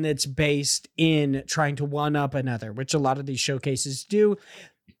one that's based in trying to one up another, which a lot of these showcases do.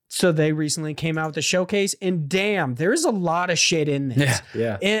 So they recently came out with a showcase and damn, there's a lot of shit in this.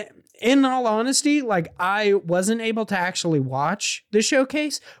 Yeah. In all honesty, like I wasn't able to actually watch the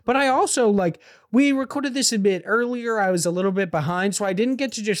showcase, but I also like, we recorded this a bit earlier. I was a little bit behind, so I didn't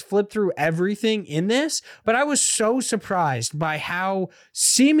get to just flip through everything in this, but I was so surprised by how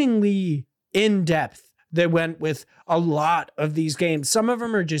seemingly in depth they went with a lot of these games. Some of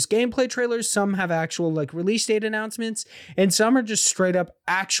them are just gameplay trailers. Some have actual like release date announcements, and some are just straight up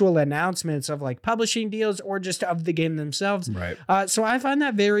actual announcements of like publishing deals or just of the game themselves. Right. So I find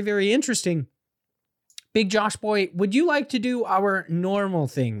that very, very interesting. Big Josh Boy, would you like to do our normal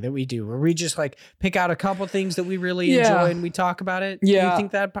thing that we do, where we just like pick out a couple things that we really enjoy and we talk about it? Yeah. Do you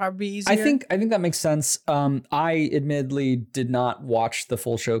think that'd probably be easier? I think that makes sense. I admittedly did not watch the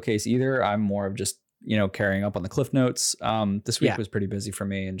full showcase either. I'm more of just, carrying up on the Cliff Notes. This week was pretty busy for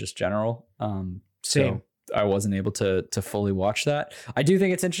me in just general. Same. So I wasn't able to fully watch that. I do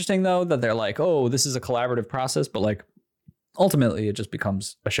think it's interesting though, that they're like, oh, this is a collaborative process, but like ultimately it just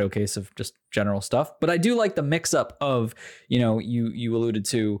becomes a showcase of just general stuff. But I do like the mix up of, you alluded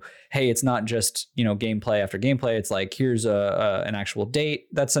to, hey, it's not just, gameplay after gameplay. It's like, here's an actual date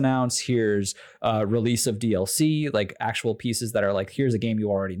that's announced. Here's a release of DLC, like actual pieces that are like, here's a game you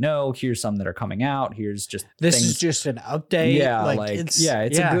already know. Here's some that are coming out. Here's just this things. Is just an update. Yeah.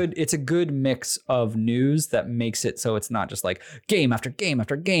 It's a good mix of news that makes it so it's not just like game after game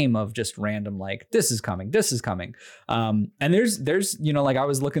after game of just random, like this is coming. And there's, like I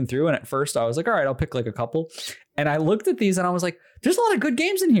was looking through and at first I was like, all right, I'll pick like a couple. And I looked at these and I was like, there's a lot of good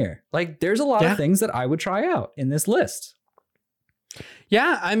games in here. Like there's a lot of things that I would try out in this list.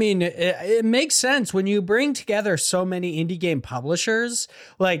 Yeah, I mean, it makes sense when you bring together so many indie game publishers,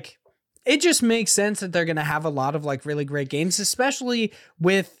 like it just makes sense that they're going to have a lot of like really great games, especially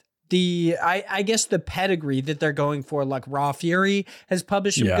with I guess the pedigree that they're going for. Like Raw Fury has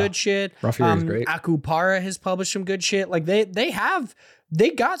published some good shit. Raw Fury is great. Akupara has published some good shit. Like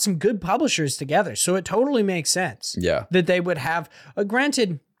they got some good publishers together. So it totally makes sense. Yeah. That they would have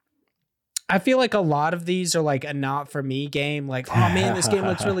granted, I feel like a lot of these are like a not for me game. Like, oh man, this game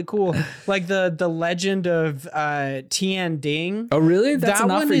looks really cool. Like the Legend of Tian Ding. Oh really? That's a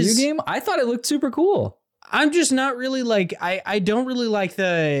not for you game? I thought it looked super cool. I'm just not really like, I don't really like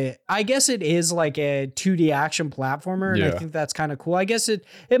I guess it is like a 2D action platformer. And I think that's kind of cool. I guess it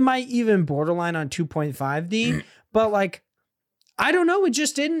might even borderline on 2.5D, but like, I don't know.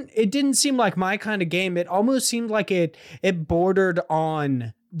 It didn't seem like my kind of game. It almost seemed like it bordered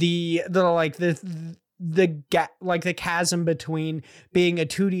on the chasm between being a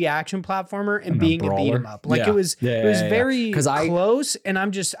 2D action platformer and being a beat 'em up. Like it was very close, and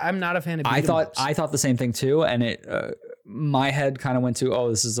I'm not a fan of beat 'em ups. I thought the same thing too, and my head kind of went to, oh,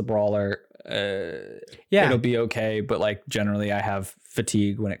 this is a brawler. It'll be okay. But like generally I have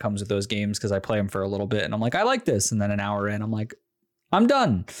fatigue when it comes with those games because I play them for a little bit and I'm like, I like this. And then an hour in, I'm like, I'm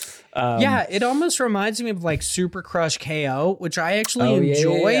done. It almost reminds me of like Super Crush KO, which I actually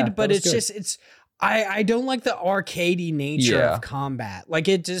enjoyed, but I don't like the arcadey nature of combat. Like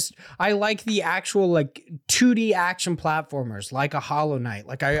I like the actual like 2D action platformers like a Hollow Knight.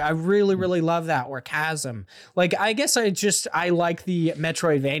 Like I really, really love that, or Chasm. Like I guess I like the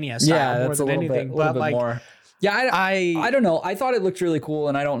Metroidvania style more than anything, but like more. Yeah, I don't know. I thought it looked really cool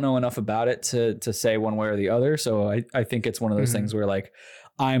and I don't know enough about it to say one way or the other. So I think it's one of those things where like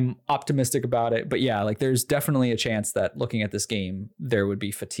I'm optimistic about it, but yeah, like there's definitely a chance that looking at this game, there would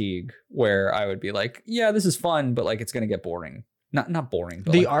be fatigue where I would be like, yeah, this is fun, but like it's going to get boring. Not boring,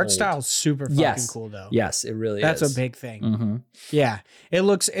 but the like art old. style is super fucking cool though. Yes, it really is. That's a big thing. Mm-hmm. Yeah. It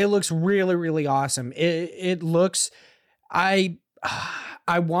looks really, really awesome. It looks,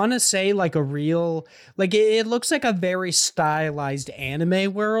 I want to say like a real, like it looks like a very stylized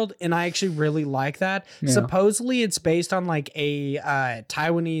anime world. And I actually really like that. Yeah. Supposedly it's based on like a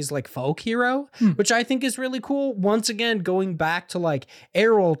Taiwanese like folk hero, which I think is really cool. Once again, going back to like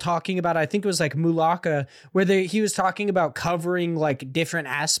Errol talking about, I think it was like Mulaka, where he was talking about covering like different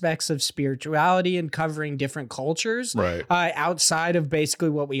aspects of spirituality and covering different cultures outside of basically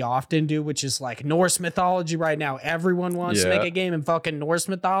what we often do, which is like Norse mythology right now. Everyone wants to make a game in fucking Norse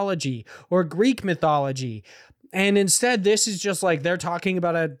mythology or Greek mythology. And instead, this is just like they're talking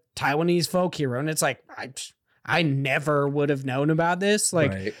about a Taiwanese folk hero. And it's like, I never would have known about this.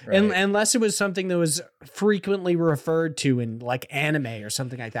 Like, unless it was something that was frequently referred to in like anime or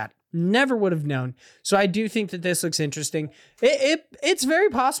something like that. Never would have known. So I do think that this looks interesting. It's very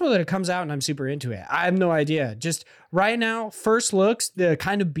possible that it comes out and I'm super into it. I have no idea. Just right now, first looks, the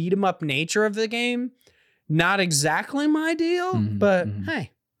kind of beat 'em up nature of the game, not exactly my deal, but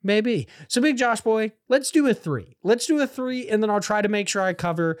hey, maybe. So Big Josh Boy, let's do a 3. Let's do a 3, and then I'll try to make sure I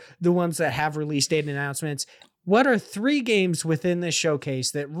cover the ones that have release date announcements. What are 3 games within this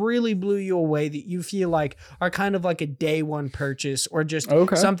showcase that really blew you away that you feel like are kind of like a day one purchase or just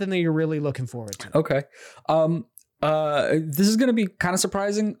something that you're really looking forward to? Okay. This is going to be kind of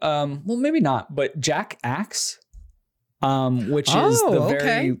surprising. Well, maybe not, but Jack Axe. Which is the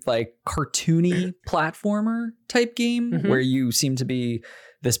very like cartoony platformer type game where you seem to be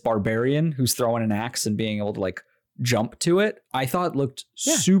this barbarian who's throwing an axe and being able to like jump to it. I thought it looked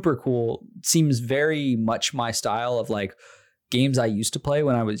super cool. Seems very much my style of like games I used to play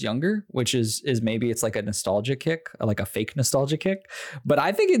when I was younger, which is maybe it's like a nostalgia kick, like a fake nostalgia kick. But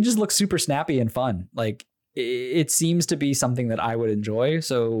I think it just looks super snappy and fun. Like it seems to be something that I would enjoy.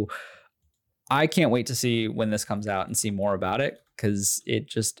 So I can't wait to see when this comes out and see more about it, because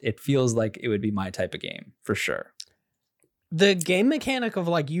it feels like it would be my type of game for sure. The game mechanic of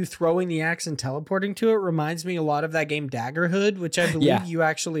like you throwing the axe and teleporting to it reminds me a lot of that game Daggerhood, which I believe you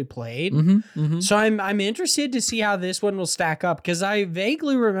actually played. So I'm interested to see how this one will stack up, because I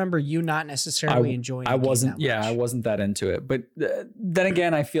vaguely remember you not necessarily enjoying it. I wasn't that into it. But then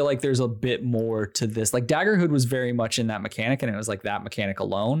again, I feel like there's a bit more to this. Like Daggerhood was very much in that mechanic, and it was like that mechanic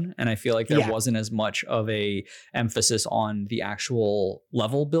alone. And I feel like there wasn't as much of a emphasis on the actual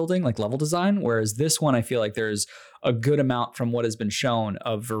level building, like level design. Whereas this one, I feel like there's a good amount from what has been shown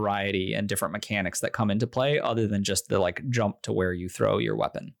of variety and different mechanics that come into play, other than just the like jump to where you throw your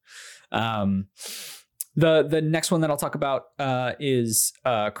weapon. The next one that I'll talk about is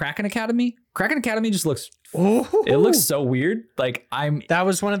Kraken Academy. Kraken Academy just looks it looks so weird. Like that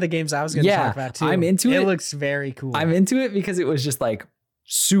was one of the games I was going to talk about too. I'm into it. It looks very cool. I'm into it because it was just like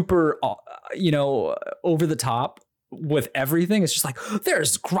super over the top with everything. It's just like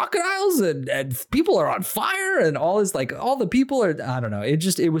there's crocodiles and people are on fire and all is like all the people are, I don't know. It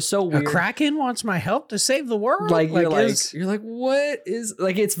was so weird. A Kraken wants my help to save the world. Like you're like, what is,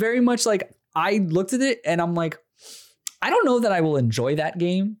 like, it's very much like I looked at it and I'm like, I don't know that I will enjoy that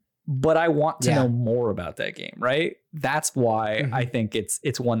game, but I want to know more about that game, right? That's why I think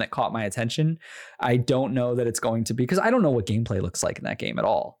it's one that caught my attention. I don't know that it's going to be, because I don't know what gameplay looks like in that game at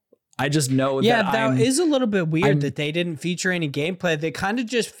all. I just know that is a little bit weird that they didn't feature any gameplay. They kind of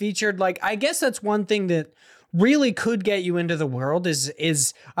just featured, like, I guess that's one thing that really could get you into the world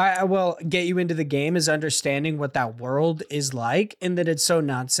get you into the game is understanding what that world is like, and that it's so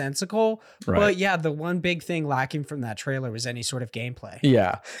nonsensical. Right. But yeah, the one big thing lacking from that trailer was any sort of gameplay.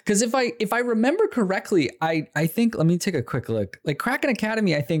 Yeah, because if I remember correctly, I think, let me take a quick look. Like Kraken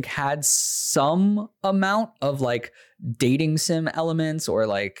Academy, I think had some amount of like dating sim elements, or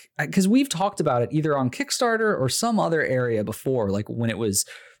like, because we've talked about it either on Kickstarter or some other area before, like when it was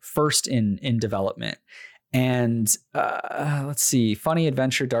first in development. And let's see, funny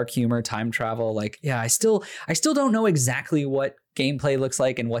adventure, dark humor, time travel. Like, yeah, I still don't know exactly what gameplay looks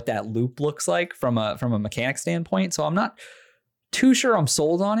like and what that loop looks like from a mechanic standpoint. So I'm not too sure I'm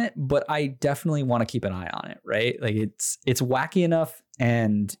sold on it, but I definitely want to keep an eye on it, right? Like it's wacky enough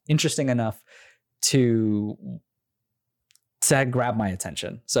and interesting enough to grab my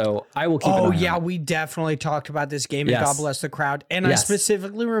attention. So I will keep an eye on it. We definitely talked about this game in God Bless the Crowd. And I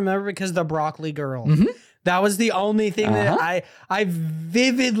specifically remember because the broccoli girl. Mm-hmm. That was the only thing that I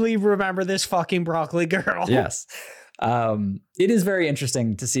vividly remember, this fucking broccoli girl. Yes. It is very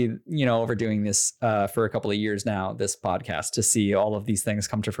interesting to see, over doing this for a couple of years now, this podcast, to see all of these things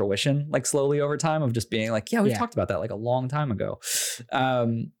come to fruition, like slowly over time, of just being like, we've talked about that like a long time ago.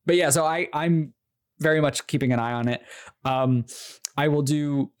 But yeah, so I'm very much keeping an eye on it. I will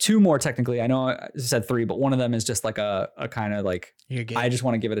do 2 more technically. I know I said 3, but one of them is just like a kind of like, I just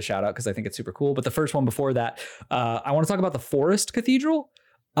want to give it a shout out because I think it's super cool. But the first one before that, I want to talk about the Forest Cathedral.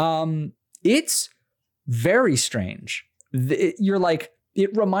 It's very strange.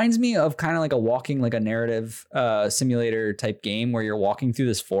 It reminds me of kind of like a walking, like a narrative simulator type game where you're walking through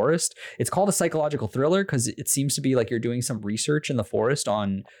this forest. It's called a psychological thriller because it seems to be like you're doing some research in the forest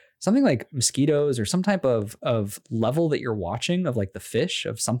on something like mosquitoes or some type of level that you're watching of like the fish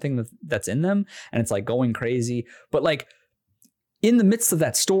of something that's in them. And it's like going crazy. But like in the midst of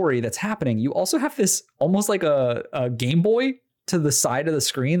that story that's happening, you also have this almost like a Game Boy to the side of the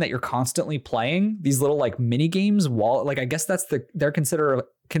screen that you're constantly playing these little like mini games while, like, I guess that's their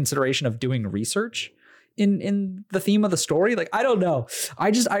consideration of doing research in the theme of the story. Like, I don't know.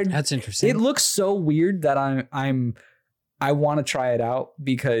 That's interesting. It looks so weird that I want to try it out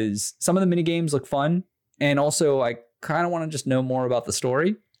because some of the mini games look fun. And also I kind of want to just know more about the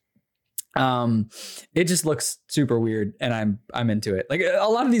story. It just looks super weird and I'm into it. Like a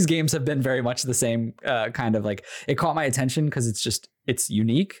lot of these games have been very much the same kind of like, it caught my attention because it's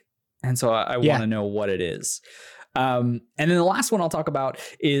unique. And so I want to know what it is. And then the last one I'll talk about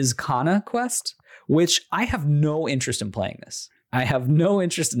is Kana Quest, which I have no interest in playing this. I have no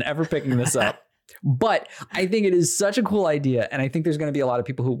interest in ever picking this up. But I think it is such a cool idea. And I think there's going to be a lot of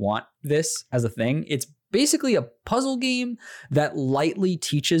people who want this as a thing. It's basically a puzzle game that lightly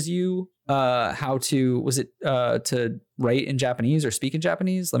teaches you how to, to write in Japanese or speak in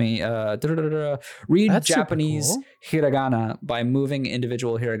Japanese. Let me read That's Japanese hiragana by moving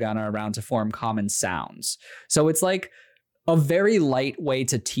individual hiragana around to form common sounds. So it's like a very light way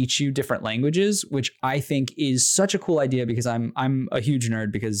to teach you different languages, which I think is such a cool idea because I'm a huge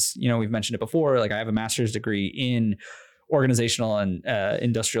nerd because, we've mentioned it before. Like I have a master's degree in organizational and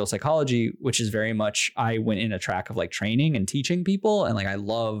industrial psychology, which is very much, I went in a track of like training and teaching people. And like, I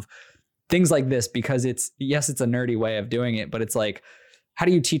love things like this because it's a nerdy way of doing it, but it's like, how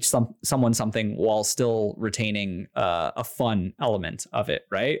do you teach someone something while still retaining a fun element of it,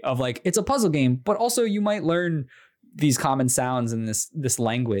 right? Of like, it's a puzzle game, but also you might learn these common sounds and this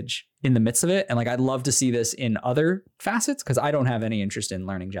language in the midst of it. And like, I'd love to see this in other facets because I don't have any interest in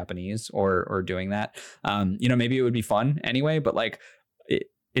learning Japanese or doing that. Maybe it would be fun anyway, but like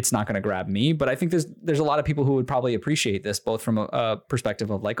it's not going to grab me. But I think there's a lot of people who would probably appreciate this, both from a perspective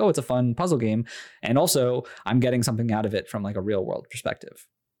of like, oh, it's a fun puzzle game. And also I'm getting something out of it from like a real world perspective.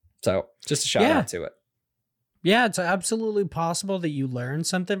 So just a shout out to it. Yeah, it's absolutely possible that you learn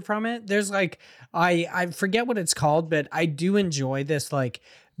something from it. There's like, I forget what it's called, but I do enjoy this, like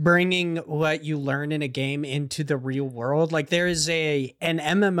bringing what you learn in a game into the real world. Like there is an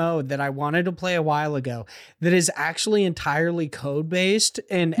MMO that I wanted to play a while ago that is actually entirely code based,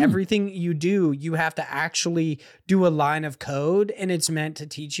 and everything you do, you have to actually do a line of code, and it's meant to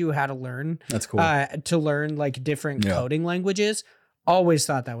teach you how to learn. That's cool. To learn like different coding languages. Always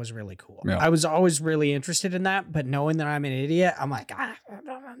thought that was really cool. Yeah. I was always really interested in that, but knowing that I'm an idiot, I'm like, I don't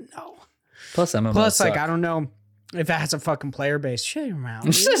know. Plus, like, I don't know if it has a fucking player base. Shut your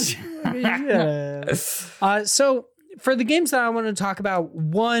mouth. So for the games that I want to talk about,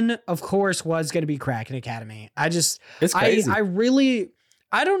 one, of course, was going to be Kraken Academy. It's crazy.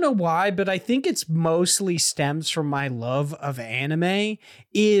 I don't know why, but I think it's mostly stems from my love of anime,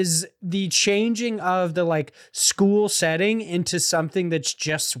 is the changing of the like school setting into something that's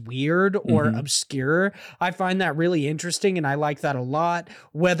just weird or obscure. I find that really interesting and I like that a lot.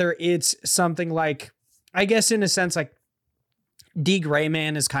 Whether it's something like, I guess in a sense, like D.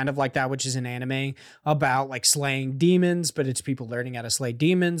 Grayman is kind of like that, which is an anime about like slaying demons, but it's people learning how to slay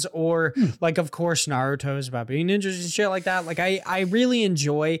demons. Or like, of course, Naruto is about being ninjas and shit like that. Like I really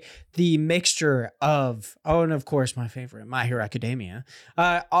enjoy the mixture of, and of course, my favorite, My Hero Academia.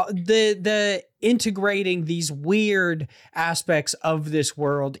 The integrating these weird aspects of this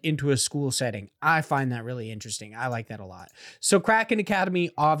world into a school setting. I find that really interesting. I like that a lot. So Kraken Academy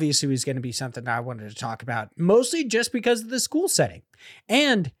obviously was going to be something that I wanted to talk about, I just because of the school setting.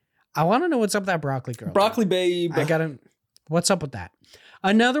 And I want to know what's up with that broccoli girl. Broccoli babe. What's up with that?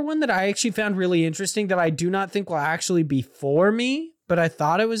 Another one that I actually found really interesting that I do not think will actually be for me, but I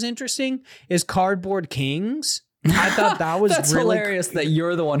thought it was interesting, is Cardboard Kings. I thought that was That's really hilarious that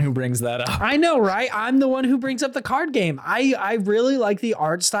you're the one who brings that up. I know, right? I'm the one who brings up the card game. I really like the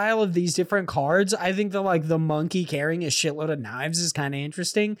art style of these different cards. I think the monkey carrying a shitload of knives is kind of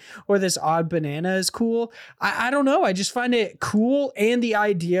interesting, or this odd banana is cool. I don't know. I just find it cool, and the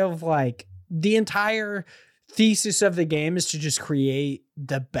idea of like the entire thesis of the game is to just create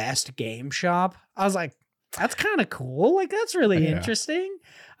the best game shop. I was like, that's kind of cool. Like, that's really interesting.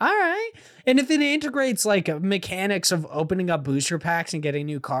 All right. And if it integrates like mechanics of opening up booster packs and getting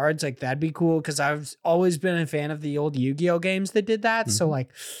new cards, like that'd be cool. Cause I've always been a fan of the old Yu-Gi-Oh games that did that. Mm-hmm. So like,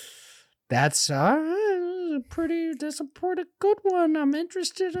 that's a pretty good one. I'm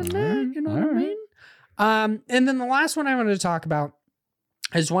interested in that. You know what I mean? And then the last one I wanted to talk about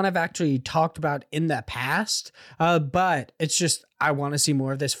is one I've actually talked about in the past, but it's just I want to see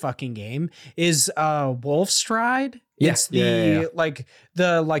more of this fucking game. Is Wolfstride? It's the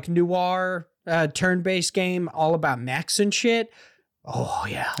noir turn-based game all about mechs and shit. Oh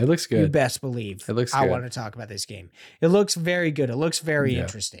yeah, it looks good. You best believe it looks good. I want to talk about this game. It looks very good. It looks very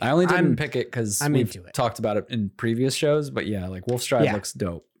interesting. I only didn't pick it because we've talked about it in previous shows, but yeah, like Wolfstride looks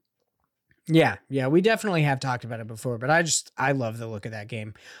dope. Yeah, we definitely have talked about it before, but I love the look of that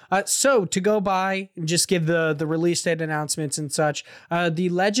game. So to go by and just give the release date announcements and such, The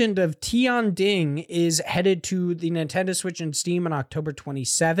Legend of Tian Ding is headed to the Nintendo Switch and Steam on October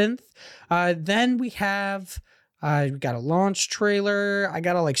 27th. Then we have we got a launch trailer. I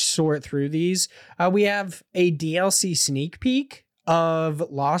gotta like sort through these. We have a DLC sneak peek of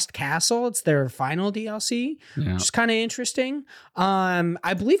Lost Castle. It's their final DLC, which is kind of interesting.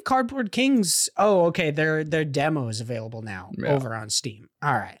 I believe Cardboard Kings. Oh, okay. Their demo is available now over on Steam.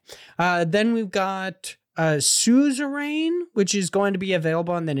 All right. Then we've got Suzerain, which is going to be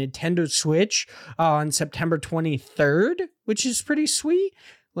available on the Nintendo Switch on September 23rd, which is pretty sweet.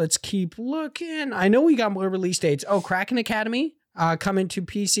 Let's keep looking. I know we got more release dates. Oh, Kraken Academy coming to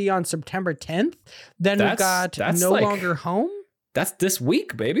PC on September 10th. Then we've got No Longer Home. That's this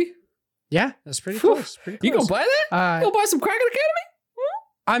week, baby. Yeah, that's pretty close. You gonna buy that? You gonna buy some Kraken Academy?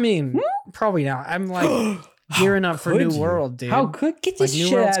 I mean, probably not. I'm like gearing up for New World, dude. How could get this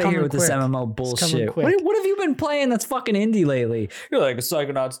shit out of here with this MMO bullshit? What have you been playing that's fucking indie lately? You're like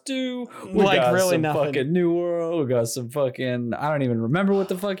Psychonauts 2. We got really some nothing. Fucking New World. We got some fucking. I don't even remember what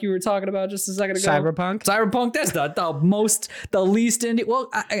the fuck you were talking about just a second ago. Cyberpunk. That's the least indie. Well,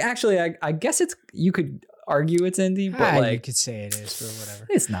 I guess you could argue it's indie, but you could say it is, or whatever.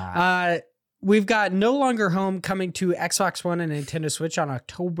 It's not. We've got No Longer Home coming to Xbox One and Nintendo Switch on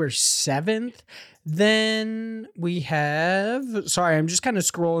October 7th. Then we have, sorry, I'm just kind of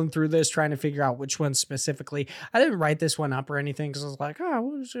scrolling through this, trying to figure out which one specifically. I didn't write this one up or anything because I was like, I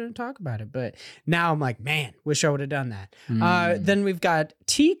was going to talk about it. But now I'm like, man, wish I would have done that. Then we've got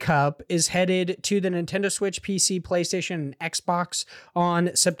Teacup is headed to the Nintendo Switch, PC, PlayStation, and Xbox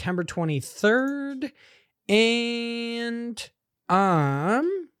on September 23rd. And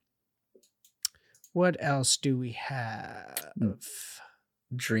what else do we have?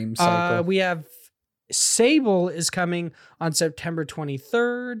 Dream Cycle. We have Sable is coming on September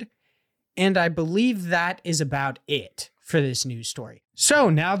 23rd. And I believe that is about it for this news story. So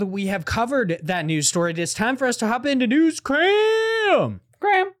now that we have covered that news story, it's time for us to hop into News Cram.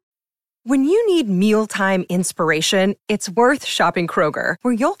 When you need mealtime inspiration, it's worth shopping Kroger,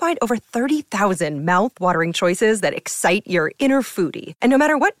 where you'll find over 30,000 mouth-watering choices that excite your inner foodie. And no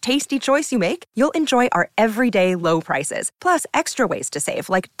matter what tasty choice you make, you'll enjoy our everyday low prices, plus extra ways to save,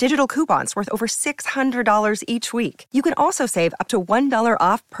 like digital coupons worth over $600 each week. You can also save up to $1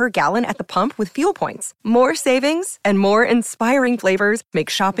 off per gallon at the pump with fuel points. More savings and more inspiring flavors make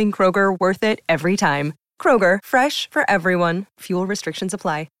shopping Kroger worth it every time. Kroger, fresh for everyone. Fuel restrictions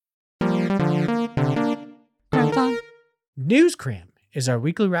apply. News Cram is our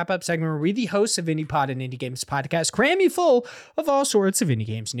weekly wrap-up segment where we, the hosts of Indie Pod and Indie Games Podcast, cram you full of all sorts of indie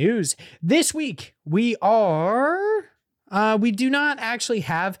games news. This week, we do not actually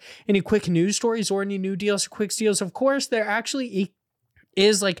have any quick news stories or any new deals or quick deals. Of course, there actually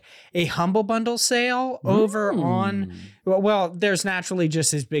is like a Humble Bundle sale over on, well, there's naturally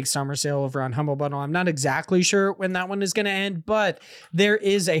just this big summer sale over on Humble Bundle. I'm not exactly sure when that one is going to end, but there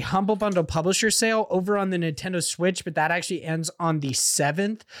is a Humble Bundle publisher sale over on the Nintendo Switch, but that actually ends on the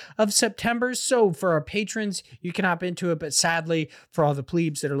 7th of September. So for our patrons, you can hop into it, but sadly for all the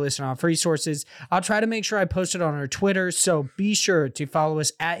plebes that are listening on free sources, I'll try to make sure I post it on our Twitter. So be sure to follow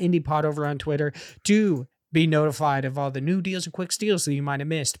us at IndiePod over on Twitter to be notified of all the new deals and quick steals that you might have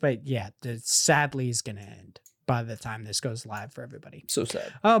missed. But yeah, that sadly is going to end by the time this goes live for everybody. So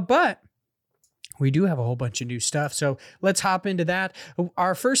sad. But we do have a whole bunch of new stuff. So let's hop into that.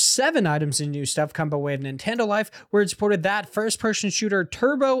 Our first 7 items in new stuff come by way of Nintendo Life, where it's reported that first-person shooter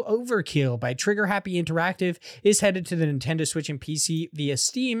Turbo Overkill by Trigger Happy Interactive is headed to the Nintendo Switch and PC via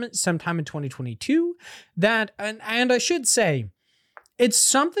Steam sometime in 2022. That, and I should say, it's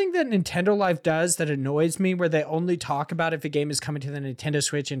something that Nintendo Life does that annoys me, where they only talk about if a game is coming to the Nintendo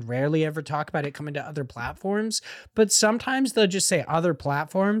Switch and rarely ever talk about it coming to other platforms. But sometimes they'll just say other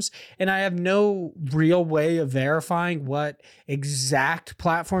platforms, and I have no real way of verifying what exact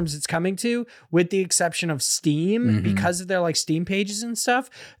platforms it's coming to, with the exception of Steam, because of their like Steam pages and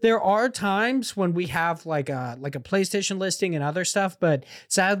stuff. There are times when we have like a PlayStation listing and other stuff, but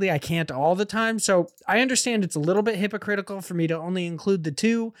sadly I can't all the time. So I understand it's a little bit hypocritical for me to only include the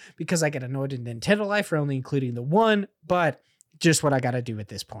 2 because I get annoyed in Nintendo Life for only including the 1, but just what I got to do at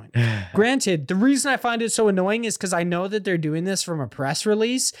this point. Granted, the reason I find it so annoying is because I know that they're doing this from a press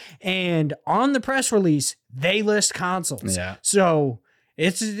release, and on the press release, they list consoles. Yeah. So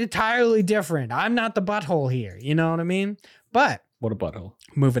it's entirely different. I'm not the butthole here. You know what I mean? But what a butthole.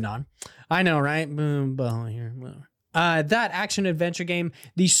 Moving on. I know, right? Boom, butthole here. That action-adventure game,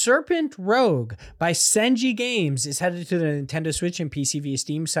 The Serpent Rogue by Senji Games, is headed to the Nintendo Switch and PC via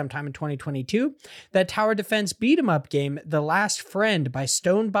Steam sometime in 2022. That tower defense beat-em-up game, The Last Friend by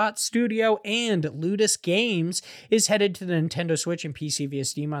Stonebot Studio and Ludus Games, is headed to the Nintendo Switch and PC via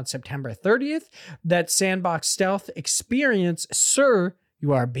Steam on September 30th. That sandbox stealth experience, Sir,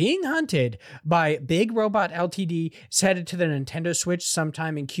 You Are Being Hunted by Big Robot Ltd, is headed to the Nintendo Switch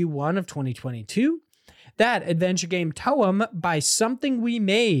sometime in Q1 of 2022. That adventure game Toem by Something We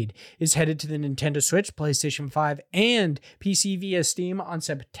Made is headed to the Nintendo Switch, PlayStation 5, and PC via Steam on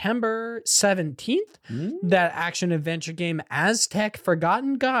September 17th. That action-adventure game Aztec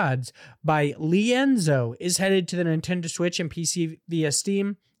Forgotten Gods by Lienzo is headed to the Nintendo Switch and PC via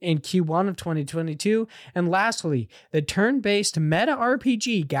Steam in Q1 of 2022. And lastly, the turn-based meta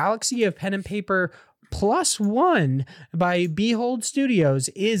RPG Galaxy of Pen and Paper +1 by Behold Studios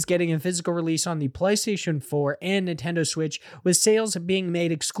is getting a physical release on the PlayStation 4 and Nintendo Switch, with sales being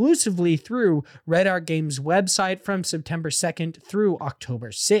made exclusively through Red Art Games website from September 2nd through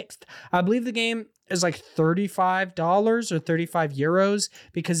October 6th. I believe the game is like $35 or 35 euros,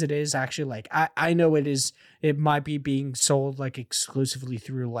 because it is actually like, I know it might be being sold like exclusively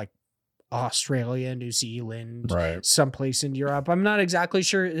through like Australia, New Zealand, right, someplace in Europe. I'm not exactly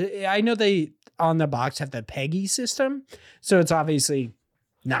sure. I know they on the box have the PEGI system, so it's obviously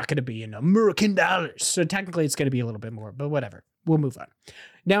not going to be in American dollars. So technically it's going to be a little bit more, but whatever. We'll move on.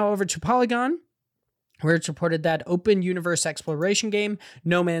 Now over to Polygon, where it's reported that open universe exploration game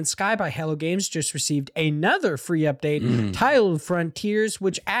No Man's Sky by Hello Games just received another free update titled Frontiers,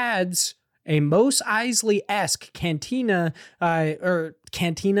 which adds a Mos Eisley-esque cantina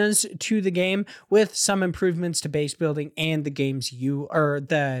cantinas to the game, with some improvements to base building and the game's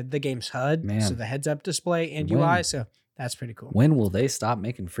the game's HUD, so the heads-up display and UI. So that's pretty cool. When will they stop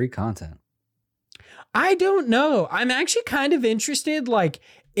making free content? I don't know. I'm actually kind of interested, like,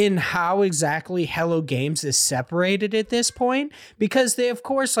 in how exactly Hello Games is separated at this point, because they, of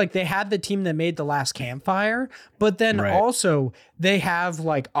course, like, they had the team that made The Last Campfire, but then also they have,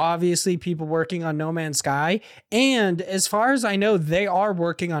 like, obviously people working on No Man's Sky, and as far as I know, they are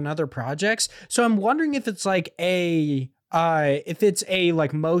working on other projects. So I'm wondering if it's like a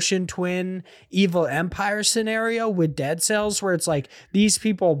like motion twin Evil Empire scenario with Dead Cells, where it's like these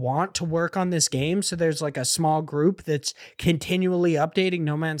people want to work on this game, so there's like a small group that's continually updating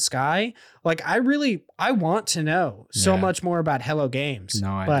No Man's Sky. Like, I want to know so much more about Hello Games.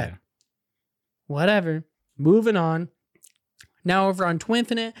 No idea. But whatever. Moving on. Now over on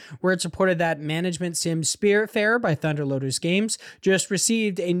Twinfinite, where it's reported that management sim Spiritfarer by Thunder Lotus Games just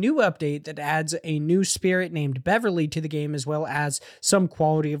received a new update that adds a new spirit named Beverly to the game, as well as some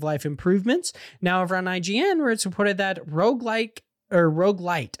quality of life improvements. Now over on IGN, where it's reported that Roguelite. Get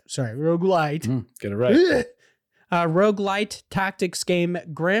it right. Roguelite tactics game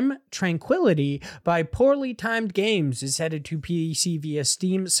Grim Tranquility by Poorly Timed Games is headed to PC via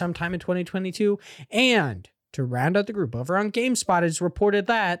Steam sometime in 2022. And to round out the group over on GameSpot has reported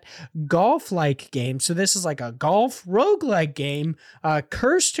that golf-like game, so this is like a golf roguelike game,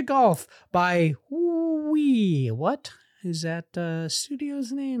 Curse to Golf by what is that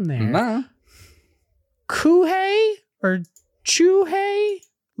studio's name there? Nah. Kuhei or Chuhei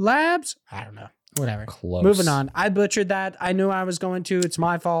Labs? I don't know. Whatever. Close. Moving on. I butchered that. I knew I was going to. It's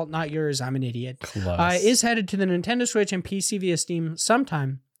my fault, not yours. I'm an idiot. Close. Is headed to the Nintendo Switch and PC via Steam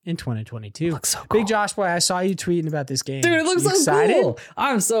sometime in 2022. Looks so cool. Big Josh boy, I saw you tweeting about this game. Dude, it looks You so excited? cool.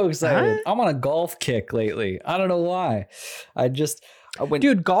 I'm so excited. Huh? I'm on a golf kick lately. I don't know why. I went.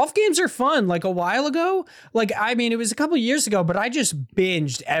 Dude, golf games are fun. Like a while ago, it was a couple years ago, but I just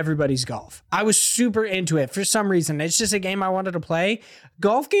binged everybody's golf. I was super into it for some reason. It's just a game I wanted to play.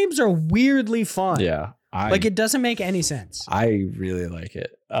 Golf games are weirdly fun. Yeah. It doesn't make any sense. I really like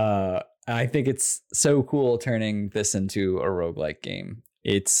it. I think it's so cool turning this into a roguelike game.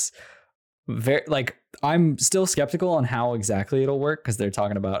 It's very I'm still skeptical on how exactly it'll work because they're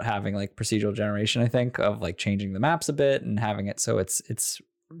talking about having like procedural generation, I think, of like changing the maps a bit and having it so it's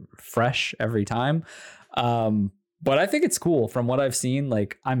fresh every time. But I think it's cool from what I've seen.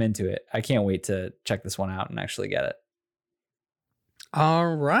 Like, I'm into it. I can't wait to check this one out and actually get it.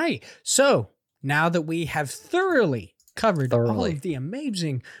 All right. So now that we have thoroughly covered all of the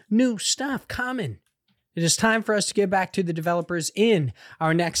amazing new stuff coming, it is time for us to get back to the developers in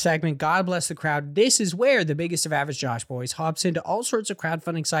our next segment, God Bless the Crowd. This is where the biggest of average Josh boys hops into all sorts of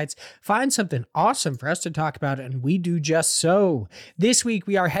crowdfunding sites, finds something awesome for us to talk about, and we do just so. This week,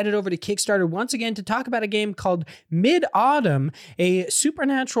 we are headed over to Kickstarter once again to talk about a game called Mid-Autumn, a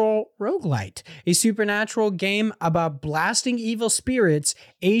supernatural roguelite, a supernatural game about blasting evil spirits,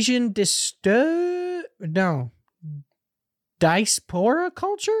 diaspora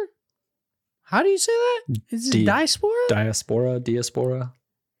culture? How do you say that? Is it diaspora? Diaspora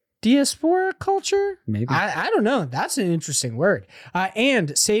culture? Maybe. I don't know. That's an interesting word.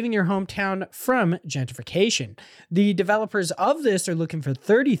 And saving your hometown from gentrification. The developers of this are looking for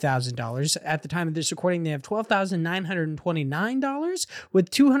 $30,000. At the time of this recording, they have $12,929 with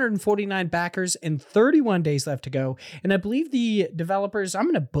 249 backers and 31 days left to go. And I believe the developers, I'm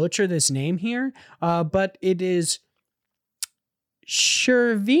going to butcher this name here, but it is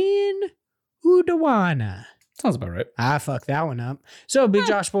Shervin Udawana. Sounds about right. I fucked that one up. So, Big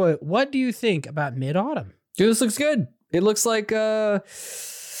Josh boy, what do you think about Mid-Autumn? Dude, this looks good. It looks like Hades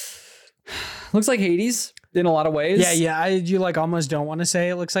in a lot of ways. Yeah. You almost don't want to say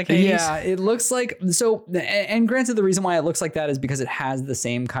it looks like Hades. Yeah, it looks like so. And granted, the reason why it looks like that is because it has the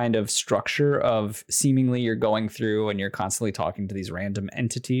same kind of structure of seemingly you're going through and you're constantly talking to these random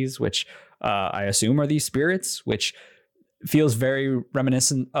entities, which I assume are these spirits, which feels very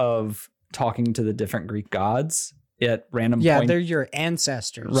reminiscent of talking to the different Greek gods at random points. They're your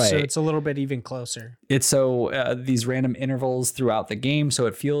ancestors, right? So it's a little bit even closer. It's so these random intervals throughout the game, so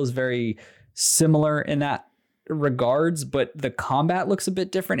it feels very similar in that regards, but the combat looks a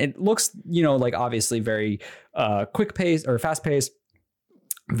bit different. It looks, obviously very quick paced or fast paced,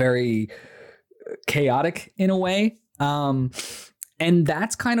 very chaotic in a way. And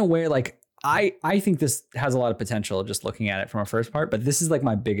that's kind of where I think this has a lot of potential just looking at it from a first part, but this is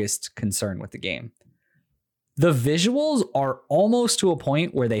my biggest concern with the game. The visuals are almost to a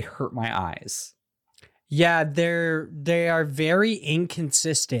point where they hurt my eyes. Yeah, they are very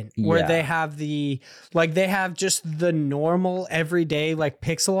inconsistent where they have they have just the normal everyday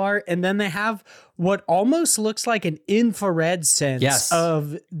pixel art, and then they have what almost looks like an infrared sense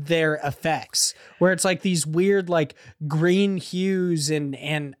of their effects, where it's these weird green hues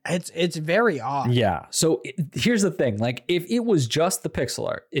and it's very odd. Yeah. So here's the thing, if it was just the pixel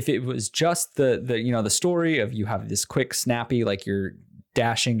art, if it was just the story of you have this quick snappy you're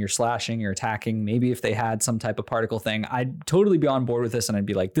dashing, you're slashing, you're attacking. Maybe if they had some type of particle thing, I'd totally be on board with this. And I'd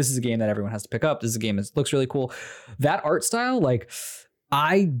be like, this is a game that everyone has to pick up. This is a game that looks really cool. That art style,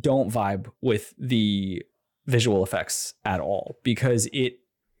 I don't vibe with the visual effects at all because it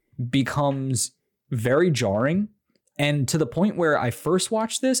becomes very jarring. And to the point where I first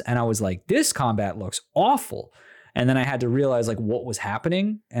watched this and I was like, this combat looks awful. And then I had to realize what was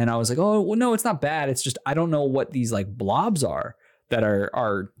happening. And I was like, oh, well, no, it's not bad. It's just, I don't know what these blobs are that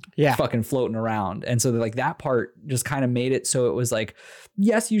are fucking floating around. And so that part just kind of made it so it was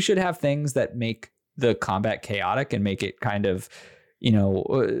yes, you should have things that make the combat chaotic and make it kind of,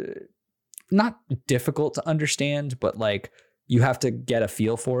 not difficult to understand, but you have to get a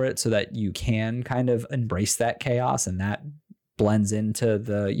feel for it so that you can kind of embrace that chaos, and that blends into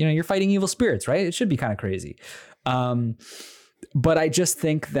the, you're fighting evil spirits, right? It should be kind of crazy. But I just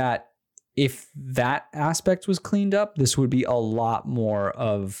think that if that aspect was cleaned up, this would be a lot more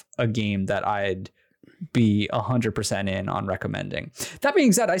of a game that I'd be 100% in on recommending. That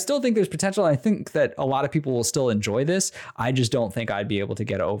being said, I still think there's potential. I think that a lot of people will still enjoy this. I just don't think I'd be able to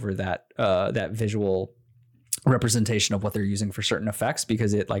get over that that visual representation of what they're using for certain effects,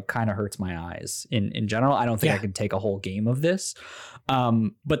 because it like kind of hurts my eyes in general. I don't think I could take a whole game of this.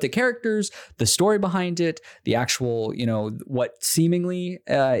 But the characters, the story behind it, the actual, you know, what seemingly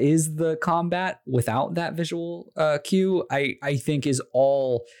is the combat without that visual cue, I think is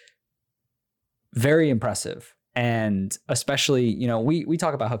all very impressive. And especially, you know, we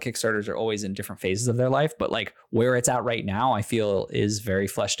talk about how Kickstarters are always in different phases of their life, but like where it's at right now, I feel is very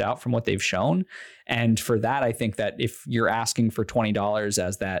fleshed out from what they've shown. And for that, I think that if you're asking for $20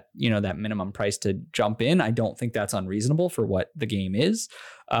 as that, you know, that minimum price to jump in, I don't think that's unreasonable for what the game is.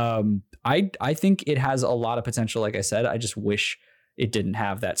 I think it has a lot of potential. Like I said, I just wish it didn't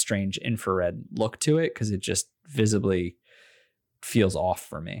have that strange infrared look to it, because it just visibly feels off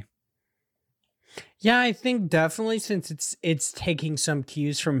for me. Yeah, I think definitely, since it's taking some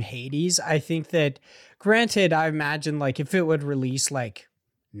cues from Hades, I think that, granted, I imagine like if it would release like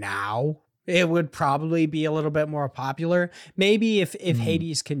now, it would probably be a little bit more popular. Maybe if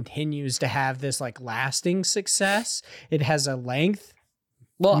Hades continues to have this like lasting success, it has a length.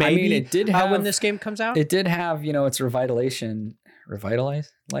 Well, maybe, I mean, it did have when this game comes out. It did have, you know, its revitalization.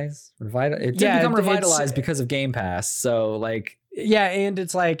 It did become revitalized because of Game Pass. So like. Yeah, and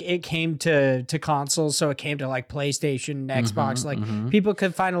it's like it came to consoles, so it came to like PlayStation, Xbox. People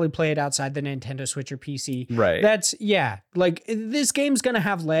could finally play it outside the Nintendo Switch or PC. Right. That's, yeah, like this game's gonna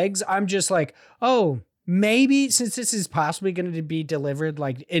have legs. I'm just like, oh, maybe since this is possibly going to be delivered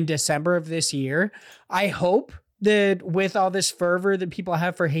like in December of this year, I hope that with all this fervor that people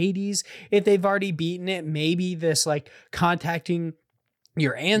have for Hades, if they've already beaten it, maybe this like contacting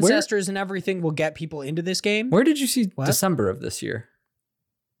your ancestors and everything will get people into this game. Where did you see December of this year?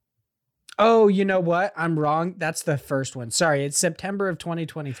 Oh, you know what? I'm wrong. That's the first one. Sorry, it's September of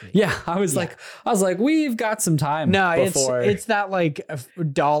 2023. Yeah, I was like, we've got some time. No, before. it's that like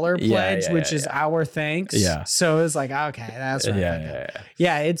 $1 pledge, which is our thanks. Yeah. So it's like, okay, that's right.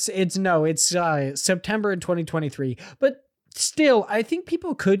 Yeah. It's September in 2023, but. Still, I think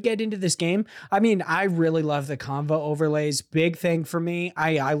people could get into this game. I mean, I really love the Canva overlays. Big thing for me.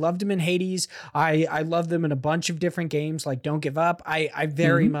 I loved them in Hades. I love them in a bunch of different games like Don't Give Up. I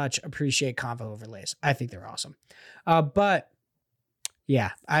very much appreciate Canva overlays. I think they're awesome. But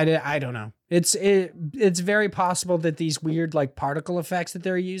yeah, I don't know. It's very possible that these weird like particle effects that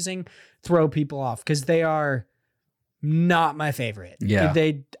they're using throw people off, because they are not my favorite. Yeah.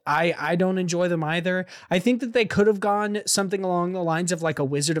 I don't enjoy them either. I think that they could have gone something along the lines of like a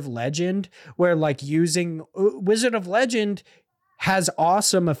Wizard of Legend, where like using Wizard of Legend has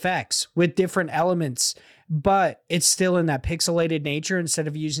awesome effects with different elements, but it's still in that pixelated nature instead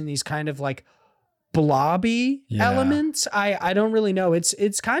of using these kind of like blobby elements. I don't really know.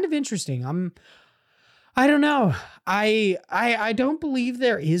 It's kind of interesting. I don't know. I don't believe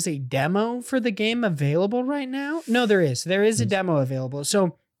there is a demo for the game available right now. No, there is. There is a demo available.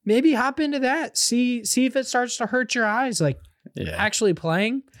 So maybe hop into that. See if it starts to hurt your eyes. Like actually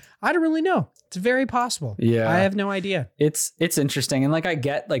playing. I don't really know. It's very possible. Yeah. I have no idea. It's interesting. And like I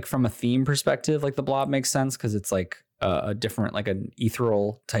get like from a theme perspective, like the blob makes sense because it's like a different, like an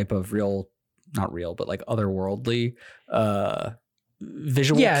ethereal type of not real, but like otherworldly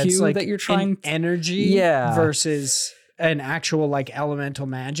visual cue it's like that you're trying energy versus an actual like elemental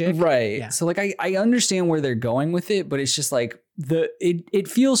magic, right? So like I understand where they're going with it, but it's just like it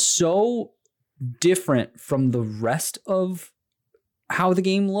feels so different from the rest of how the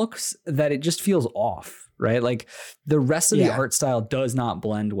game looks that it just feels off, right? Like the rest of the art style does not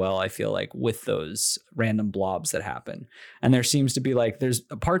blend well, I feel like, with those random blobs that happen. And there seems to be like there's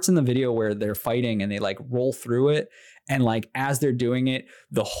parts in the video where they're fighting and they like roll through it, and like as they're doing it,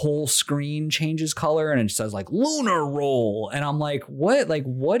 the whole screen changes color and it says like lunar roll. And I'm like,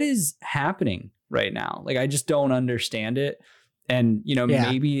 what is happening right now? Like I just don't understand it. And, you know,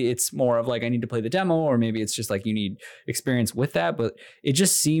 maybe it's more of like I need to play the demo, or maybe it's just like you need experience with that. But it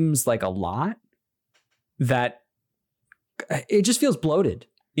just seems like a lot that it just feels bloated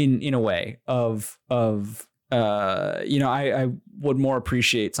in a way of you know, I would more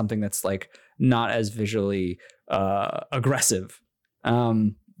appreciate something that's like not as visually aggressive.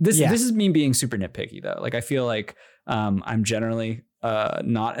 This is me being super nitpicky though. Like I feel like I'm generally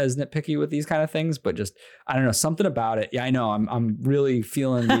not as nitpicky with these kind of things, but just I don't know, something about it. Yeah, I know I'm really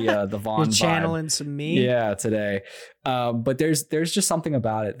feeling the Vaughn You're channeling vibe. some me. Yeah, today. But there's just something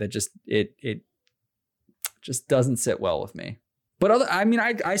about it that just it just doesn't sit well with me. But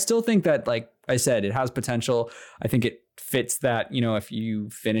I still think that, like I said, it has potential. I think it fits that, you know, if you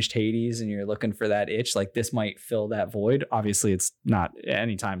finished Hades and you're looking for that itch, like this might fill that void. Obviously it's not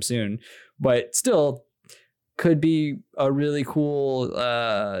anytime soon, but still could be a really cool,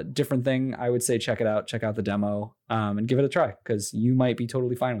 different thing. I would say check it out, check out the demo, and give it a try, because you might be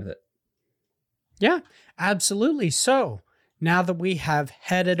totally fine with it. Yeah, absolutely. So now that we have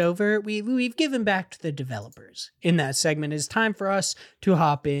headed over, we've given back to the developers in that segment, it's time for us to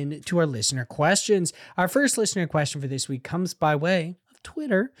hop in to our listener questions. Our first listener question for this week comes by way of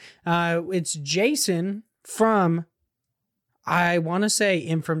Twitter. It's Jason from, I want to say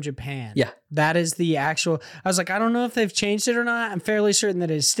In From Japan. Yeah. That is the actual, I was like, I don't know if they've changed it or not. I'm fairly certain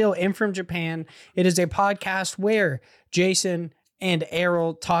that it is still In From Japan. It is a podcast where Jason and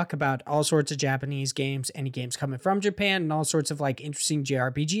Errol talk about all sorts of Japanese games, any games coming from Japan, and all sorts of like interesting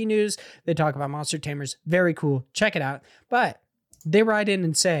JRPG news. They talk about Monster Tamers. Very cool. Check it out. But they write in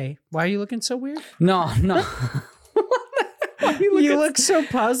and say, why are you looking so weird? No. You look so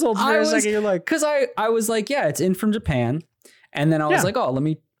puzzled for a second. You're like, because I was like, yeah, it's In From Japan. And then I was like, oh, let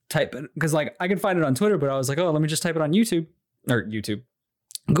me type it. Because like I can find it on Twitter, but I was like, oh, let me just type it on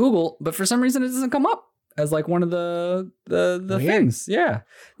Google. But for some reason, it doesn't come up as like one of the things. Yeah.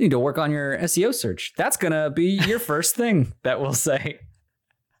 You need to work on your SEO search. That's going to be your first thing that we'll say.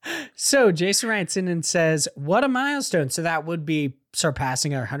 So Jason writes in and says, what a milestone. So that would be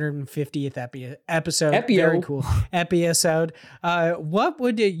surpassing our 150th episode. Very cool. Episode. What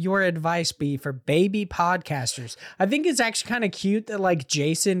would your advice be for baby podcasters? I think it's actually kind of cute that like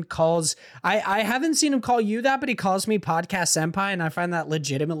Jason calls, I haven't seen him call you that, but he calls me Podcast Senpai, and I find that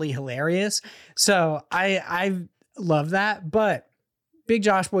legitimately hilarious. So I love that. But Big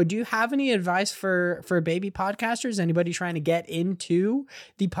Josh Boy, do you have any advice for baby podcasters? Anybody trying to get into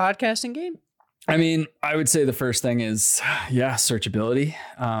the podcasting game? I mean, I would say the first thing is, searchability.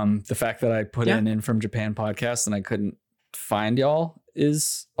 The fact that I put in From Japan podcast and I couldn't find y'all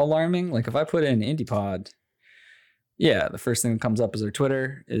is alarming. Like if I put in IndiePod, the first thing that comes up is our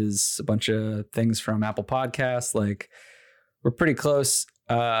Twitter, is a bunch of things from Apple Podcasts. Like we're pretty close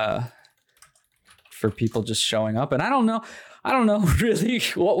for people just showing up. And I don't know really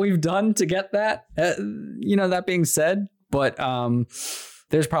what we've done to get that, that being said, but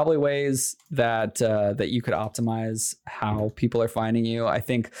there's probably ways that you could optimize how people are finding you. I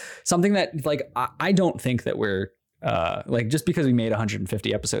think something that like, I don't think that we're like, just because we made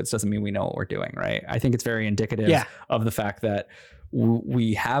 150 episodes doesn't mean we know what we're doing. Right. I think it's very indicative of the fact that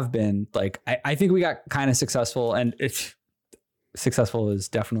we have been like, I think we got kind of successful, and it's successful is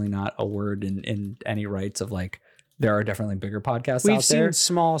definitely not a word in any rights of like, there are definitely bigger podcasts We've out there. seen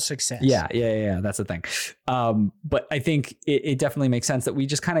small success. Yeah. That's the thing. But I think it definitely makes sense that we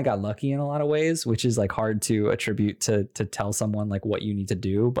just kind of got lucky in a lot of ways, which is like hard to attribute to tell someone like what you need to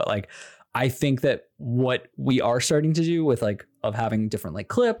do. But like, I think that what we are starting to do with like of having different like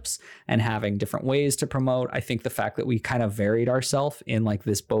clips and having different ways to promote, I think the fact that we kind of varied ourselves in like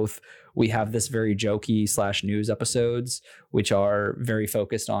this, both we have this very jokey / news episodes, which are very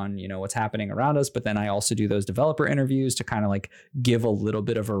focused on, what's happening around us. But then I also do those developer interviews to kind of like give a little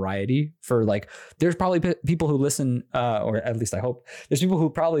bit of variety for like, there's probably people who listen, or at least I hope there's people who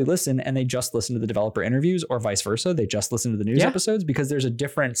probably listen and they just listen to the developer interviews, or vice versa. They just listen to the news episodes, because there's a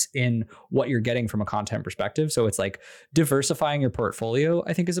difference in what you're getting from a content perspective. So it's like diversifying your portfolio,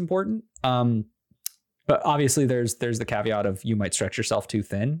 I think, is important. But obviously there's the caveat of you might stretch yourself too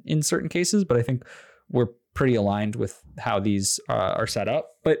thin in certain cases, but I think we're pretty aligned with how these are set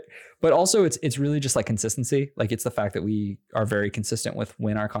up. But also it's really just like consistency. Like it's the fact that we are very consistent with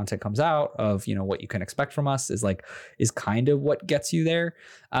when our content comes out, of, what you can expect from us is kind of what gets you there.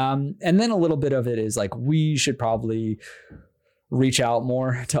 And then a little bit of it is like, we should probably reach out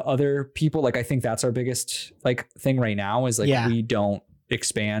more to other people. Like I think that's our biggest like thing right now is like, we don't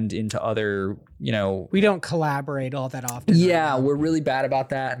expand into other, we don't collaborate all that often. Yeah, we're really bad about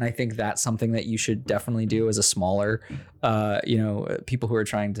that. And I think that's something that you should definitely do as a smaller, people who are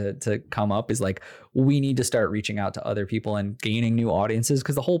trying to come up, is like, we need to start reaching out to other people and gaining new audiences.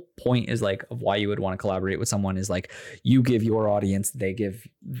 Because the whole point is like, of why you would want to collaborate with someone is like, you give your audience, they give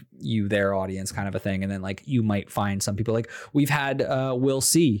you their audience, kind of a thing. And then like, you might find some people, like we've had Will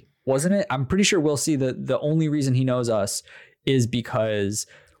C, wasn't it? I'm pretty sure Will C, the only reason he knows us is because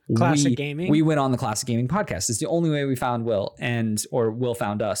Classic Gaming. We went on the Classic Gaming podcast. It's the only way we found Will, or Will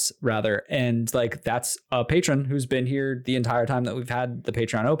found us rather. And like, that's a patron who's been here the entire time that we've had the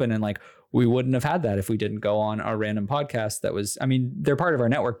Patreon open. And like, we wouldn't have had that if we didn't go on our random podcast. That was, I mean, they're part of our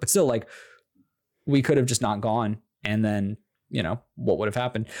network, but still like, we could have just not gone. And then you know, what would have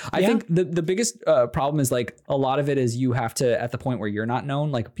happened. I think the biggest problem is like a lot of it is you have to, at the point where you're not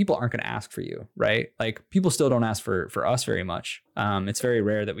known, like people aren't going to ask for you, right? Like people still don't ask for us very much. It's very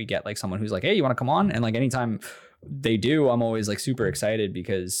rare that we get like someone who's like, hey, you want to come on? And like anytime they do, I'm always like super excited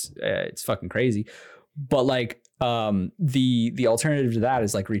because it's fucking crazy. But like the alternative to that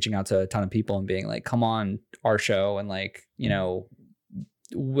is like reaching out to a ton of people and being like, come on our show, and like, you know,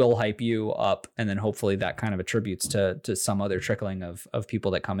 we'll hype you up, and then hopefully that kind of attributes to some other trickling of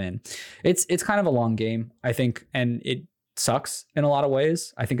people that come in. It's kind of a long game, I think, and it sucks in a lot of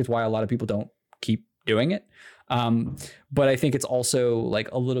ways. I think it's why a lot of people don't keep doing it. But I think it's also like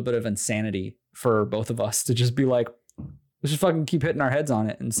a little bit of insanity for both of us to just be like, let's just fucking keep hitting our heads on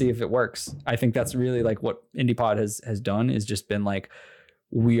it and see if it works. I think that's really like what IndiePod has done, is just been like,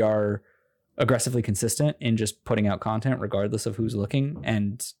 we are aggressively consistent in just putting out content regardless of who's looking,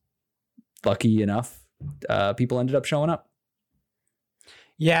 and lucky enough people ended up showing up.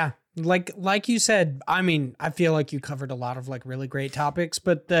 Yeah, like you said, I mean, I feel like you covered a lot of like really great topics,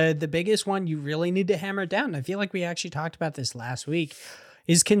 but the biggest one you really need to hammer down, I feel like we actually talked about this last week,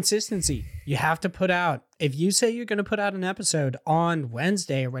 is consistency. You have to put out, if you say you're going to put out an episode on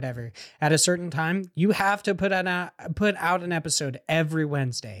Wednesday or whatever at a certain time, you have to put out an episode every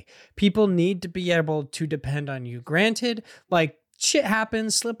Wednesday. People need to be able to depend on you. Granted, like shit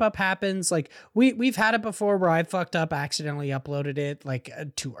happens, slip up happens. Like we've had it before where I fucked up, accidentally uploaded it like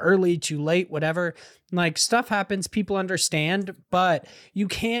too early, too late, whatever. Like stuff happens, people understand, but you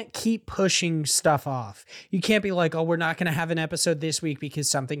can't keep pushing stuff off. You can't be like, oh, we're not going to have an episode this week because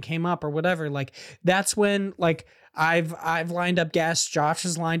something came up or whatever. Like that's when like I've lined up guests, Josh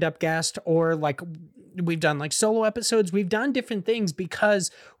has lined up guests, or like we've done like solo episodes. We've done different things because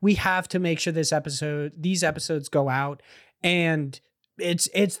we have to make sure these episodes go out. And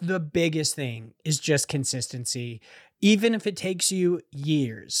it's the biggest thing is just consistency. Even if it takes you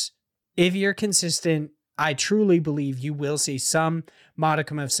years, if you're consistent, I truly believe you will see some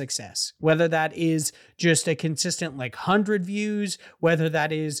modicum of success, whether that is just a consistent like 100 views, whether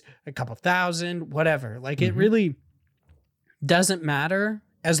that is a couple thousand, whatever. Like it really doesn't matter.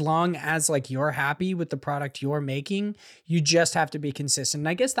 As long as like you're happy with the product you're making, you just have to be consistent. And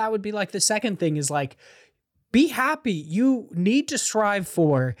I guess that would be like the second thing is like, be happy. You need to strive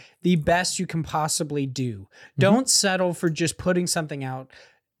for the best you can possibly do. Don't settle for just putting something out.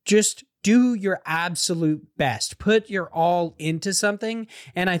 Just do your absolute best. Put your all into something.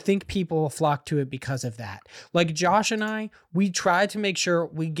 And I think people will flock to it because of that. Like Josh and I, we try to make sure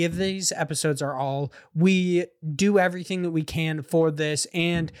we give these episodes our all. We do everything that we can for this,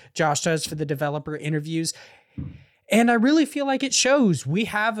 and Josh does for the developer interviews. And I really feel like it shows. We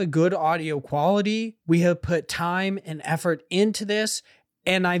have a good audio quality. We have put time and effort into this,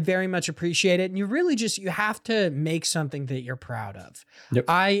 and I very much appreciate it. And you really you have to make something that you're proud of. Yep.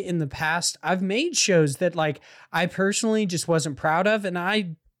 In the past, I've made shows that like I personally just wasn't proud of, and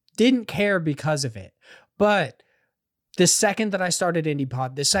I didn't care because of it. But the second that I started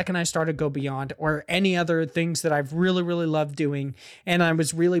IndiePod, the second I started Go Beyond, or any other things that I've really, really loved doing, and I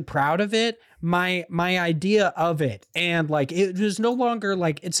was really proud of it, my idea of it, and like it was no longer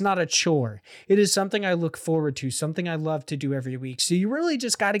like, it's not a chore. It is something I look forward to, something I love to do every week. So you really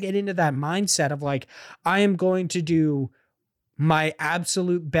just got to get into that mindset of like, I am going to do my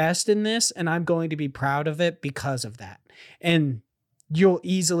absolute best in this, and I'm going to be proud of it because of that. And you'll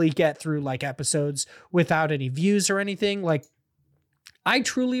easily get through like episodes without any views or anything. Like I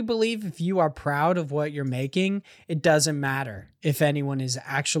truly believe if you are proud of what you're making, it doesn't matter if anyone is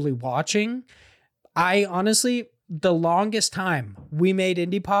actually watching. I honestly, the longest time we made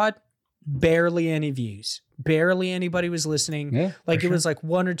IndiePod, barely any views, barely anybody was listening. Yeah, like it was like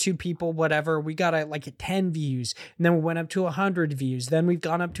 1 or 2 people, whatever. We got like 10 views, and then we went up to 100 views. Then we've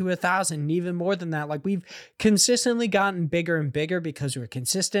gone up to 1,000, and even more than that. Like we've consistently gotten bigger and bigger because we're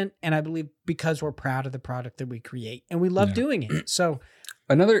consistent, and I believe because we're proud of the product that we create, and we love doing it. So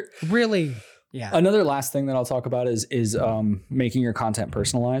another last thing that I'll talk about is making your content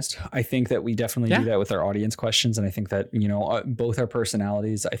personalized. I think that we definitely do that with our audience questions. And I think that, you know, both our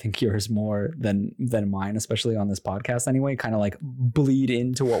personalities, I think yours more than mine, especially on this podcast anyway, kind of like bleed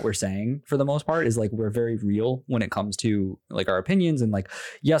into what we're saying for the most part. Is like, we're very real when it comes to like our opinions, and like,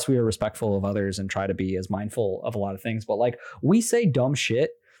 yes, we are respectful of others and try to be as mindful of a lot of things, but like we say dumb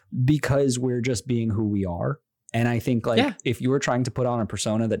shit because we're just being who we are. And I think like if you were trying to put on a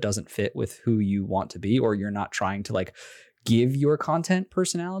persona that doesn't fit with who you want to be, or you're not trying to like give your content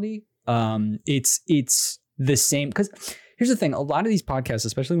personality, it's the same. Because Here's the thing. A lot of these podcasts,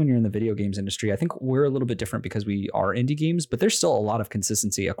 especially when you're in the video games industry, I think we're a little bit different because we are indie games, but there's still a lot of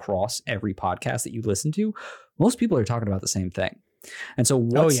consistency across every podcast that you listen to. Most people are talking about the same thing. And so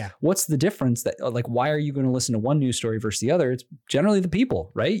what's the difference that like, why are you going to listen to one news story versus the other? It's generally the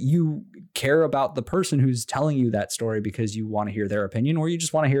people, right? You care about the person who's telling you that story because you want to hear their opinion, or you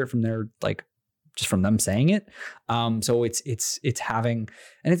just want to hear it from their, like, just from them saying it. So it's having,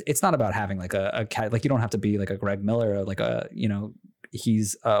 and it's not about having like a cat, like you don't have to be like a Greg Miller, or like a, you know,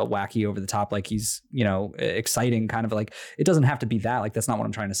 he's wacky over the top, like he's, you know, exciting kind of, like, it doesn't have to be that, like, that's not what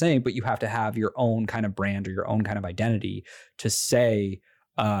I'm trying to say, but you have to have your own kind of brand or your own kind of identity to say,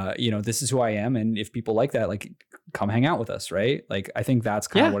 you know, this is who I am. And if people like that, like, come hang out with us. Right. Like, I think that's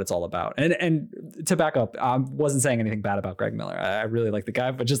kind of what it's all about. And to back up, I wasn't saying anything bad about Greg Miller. I really like the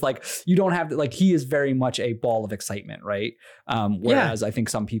guy, but just like, you don't have to, like, he is very much a ball of excitement. Right. Whereas I think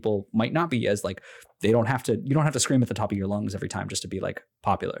some people might not be as, like, you don't have to scream at the top of your lungs every time just to be like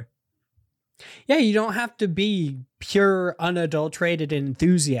popular. Yeah. You don't have to be pure, unadulterated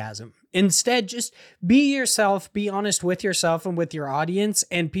enthusiasm. Instead, just be yourself, be honest with yourself and with your audience,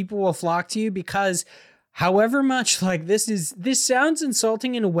 and people will flock to you because however much, like, this sounds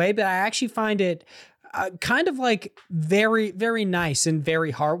insulting in a way, but I actually find it kind of like very, very nice and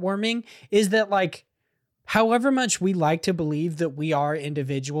very heartwarming, is that, like, however much we like to believe that we are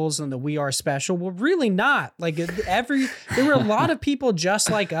individuals and that we are special, we're really not. Like, there were a lot of people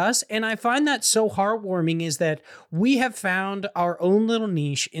just like us. And I find that so heartwarming, is that we have found our own little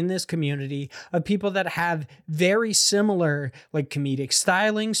niche in this community of people that have very similar, like, comedic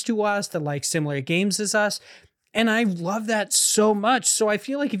stylings to us, that like similar games as us. And I love that so much. So I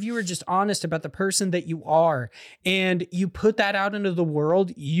feel like if you were just honest about the person that you are and you put that out into the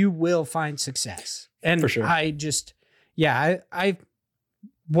world, you will find success. And for sure. I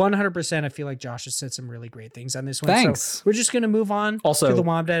 100%, I feel like Josh has said some really great things on this one. Thanks. So we're just going to move on also, to the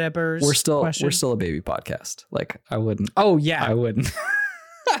Wombat Ebbers question. We're still a baby podcast. Like, I wouldn't. Oh, yeah. I wouldn't.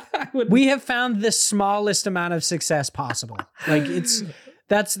 We have found the smallest amount of success possible. Like,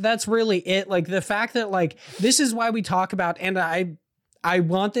 that's really it. Like, the fact that, like, this is why we talk about, and I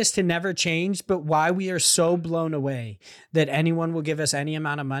want this to never change, but why we are so blown away that anyone will give us any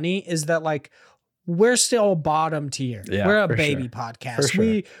amount of money is that, like, we're still bottom tier. Yeah, we're a baby podcast.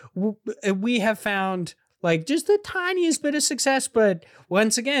 Sure. We have found, like, just the tiniest bit of success. But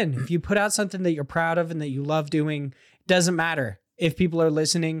once again, if you put out something that you're proud of and that you love doing, doesn't matter if people are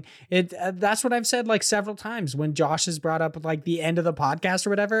listening. That's what I've said, like, several times when Josh has brought up, like, the end of the podcast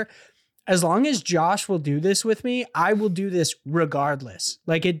or whatever. As long as Josh will do this with me, I will do this regardless.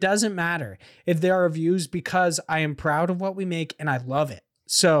 Like, it doesn't matter if there are views, because I am proud of what we make and I love it.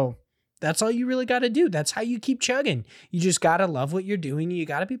 So that's all you really got to do. That's how you keep chugging. You just got to love what you're doing. You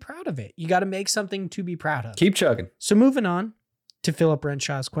got to be proud of it. You got to make something to be proud of. Keep chugging. So moving on to Philip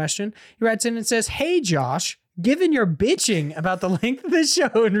Renshaw's question. He writes in and says, "Hey, Josh, given your bitching about the length of the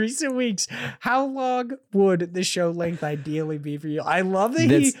show in recent weeks, how long would the show length ideally be for you?" I love that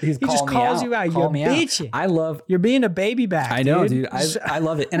he just calls you out. You're bitching. You're being a baby back. I know, dude. I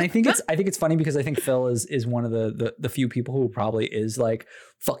love it. And I think it's funny because I think Phil is one of the few people who probably is like,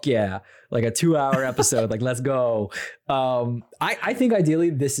 fuck yeah, like a 2-hour episode, like, let's go. I think ideally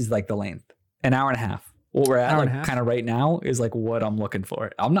this is like the length, an hour and a half. What we're at, like, kind of right now is like what I'm looking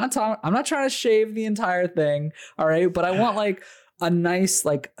for. I'm not trying to shave the entire thing. All right. But I want, like, a nice,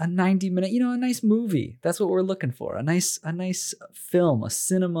 like, a 90-minute, you know, a nice movie. That's what we're looking for. A nice film, a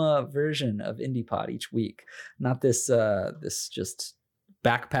cinema version of IndiePod each week. Not this just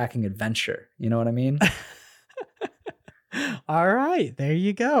backpacking adventure. You know what I mean? All right. There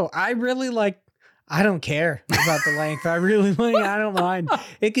you go. I don't care about the length. I don't mind.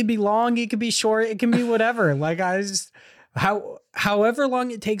 It could be long. It could be short. It can be whatever. Like, however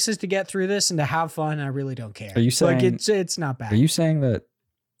long it takes us to get through this and to have fun, I really don't care. Are you saying, like, it's not bad? Are you saying that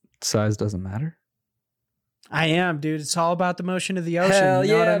size doesn't matter? I am, dude. It's all about the motion of the ocean. Hell,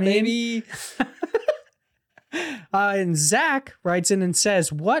 you know yeah, what I mean? baby. And Zach writes in and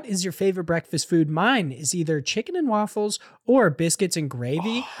says, "What is your favorite breakfast food?" Mine is either chicken and waffles or biscuits and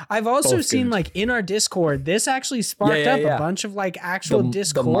gravy. I've also seen, like, in our Discord, this actually sparked up a bunch of, like, actual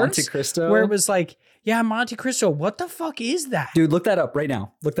Discords. The Monte Cristo? Where it was like, yeah, Monte Cristo. What the fuck is that? Dude, look that up right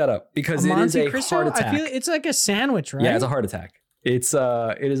now. Look that up, because it is a heart attack. I feel it's like a sandwich, right? Yeah, it's a heart attack. It is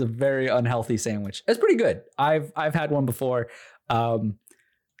a very unhealthy sandwich. It's pretty good. I've had one before.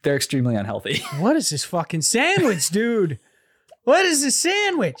 They're extremely unhealthy. What is this fucking sandwich, dude? What is this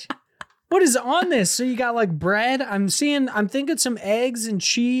sandwich? What is on this? So you got, like, bread. I'm thinking some eggs and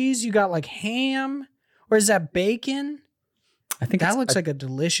cheese. You got, like, ham, or is that bacon? I think that looks like a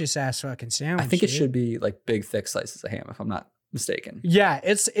delicious ass fucking sandwich. I think it dude. should be like big, thick slices of ham, if I'm not mistaken. Yeah,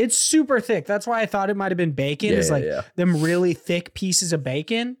 it's super thick. That's why I thought it might have been bacon. Them really thick pieces of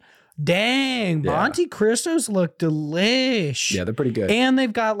bacon. Dang, Monte Cristos look delish. Yeah, they're pretty good. And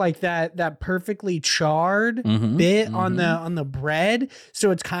they've got like that perfectly charred bit on the bread, so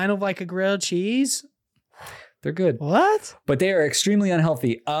it's kind of like a grilled cheese. They're good. What? But they are extremely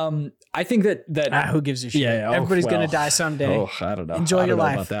unhealthy. I think that who gives a shit? Yeah, everybody's gonna die someday. Oh, I don't know. Enjoy your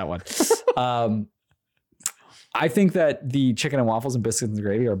life. About that one. I think that the chicken and waffles and biscuits and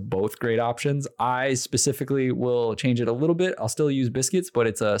gravy are both great options. I specifically will change it a little bit. I'll still use biscuits, but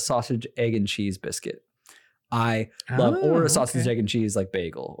it's a sausage, egg, and cheese biscuit. I love, or a sausage, egg, and cheese like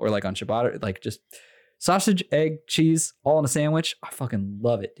bagel, or like on Shabbat, like just sausage, egg, cheese, all in a sandwich. I fucking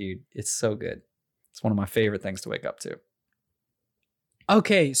love it, dude. It's so good. It's one of my favorite things to wake up to.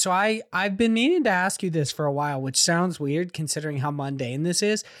 Okay, so I've been meaning to ask you this for a while, which sounds weird considering how mundane this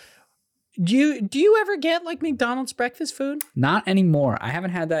is. Do you ever get like McDonald's breakfast food? Not anymore. I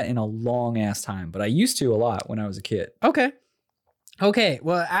haven't had that in a long ass time, but I used to a lot when I was a kid. Okay.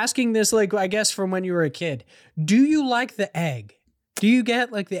 Well, asking this, like, I guess from when you were a kid, do you like the egg? Do you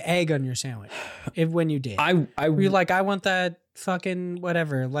get like the egg on your sandwich? When you did, were you like, I want that fucking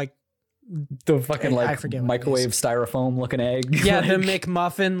whatever, like the fucking like I forget microwave styrofoam looking egg. Yeah, like, the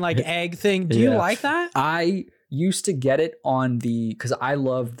McMuffin like egg thing. Do you like that? I used to get it on because I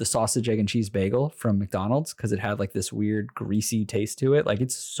loved the sausage, egg, and cheese bagel from McDonald's because it had like this weird greasy taste to it. Like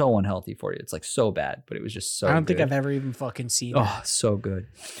it's so unhealthy for you. It's like so bad, but it was just so I don't good. think I've ever even fucking seen it. Oh, so good.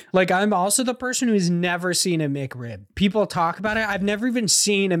 Like I'm also the person who's never seen a McRib. People talk about it. I've never even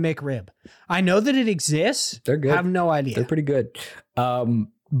seen a McRib. I know that it exists. They're good. I have no idea. They're pretty good.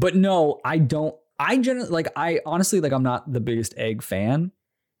 But no, I don't. I generally like. I honestly like. I'm not the biggest egg fan.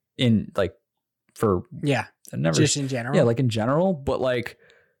 Just in general. Yeah, like in general. But like,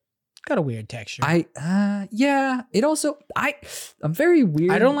 got a weird texture. It also I'm very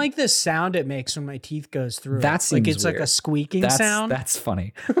weird. I don't like the sound it makes when my teeth goes through. That seems like it's weird. like a squeaking sound. That's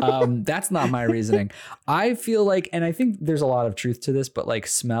funny. That's not my reasoning. I feel like, and I think there's a lot of truth to this, but like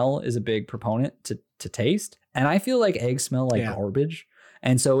smell is a big proponent to taste, and I feel like eggs smell like garbage.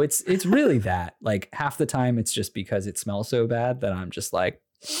 And so it's really that, like half the time it's just because it smells so bad that I'm just like,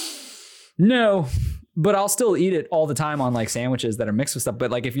 no, but I'll still eat it all the time on like sandwiches that are mixed with stuff. But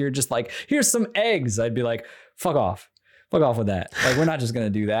like, if you're just like, here's some eggs, I'd be like, fuck off with that. Like, we're not just going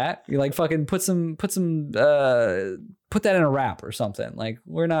to do that. You like fucking put that in a wrap or something. Like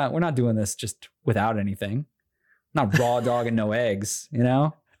we're not doing this just without anything. Not raw dog and no eggs, you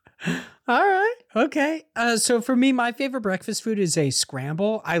know? All right. Okay. So for me, my favorite breakfast food is a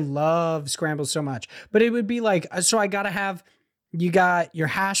scramble. I love scrambles so much, but it would be like, so I got to have, you got your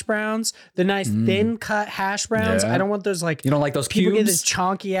hash browns, the nice thin cut hash browns. Yeah. I don't want those like, you don't like those people cubes? get this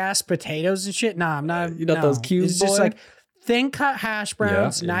chonky ass potatoes and shit. Nah, I'm not. You got those cubes, It's just boy? like thin cut hash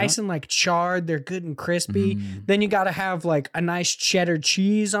browns, Yeah. nice and like charred. They're good and crispy. Then you got to have like a nice cheddar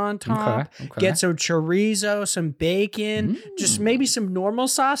cheese on top. Okay. Get some chorizo, some bacon, just maybe some normal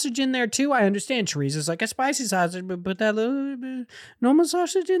sausage in there too. I understand chorizo is like a spicy sausage, but put that little bit normal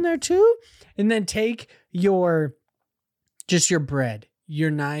sausage in there too. And then take your bread, your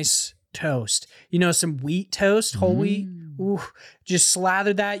nice toast, some wheat toast, whole wheat. Ooh, just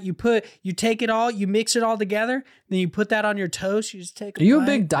slather that. You take it all, you mix it all together, then you put that on your toast. You just take a Are you bite. a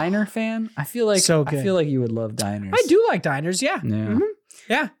big diner fan? I feel like So good. I feel like you would love diners. I do like diners, yeah. Yeah.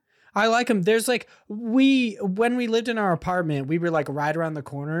 Yeah. I like them. There's like, when we lived in our apartment, we were like right around the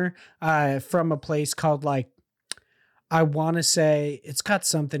corner from a place called like, I want to say it's got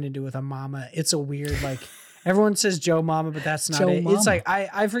something to do with a mama. It's a weird, like, everyone says Joe Mama, but that's not Joe it. Mama. It's like,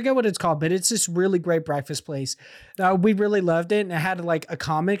 I forget what it's called, but it's this really great breakfast place. We really loved it. And it had like a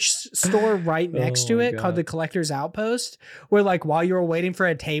comics store right next to my it called God. the Collector's Outpost, where like while you were waiting for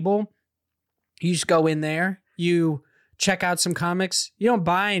a table, you just go in there, you check out some comics. You don't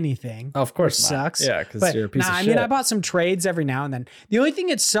buy anything. Of course which not. sucks. Yeah, because you're a piece of I shit. mean, I bought some trades every now and then. The only thing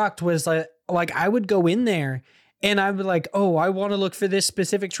it sucked was like I would go in there and I would like, oh, I want to look for this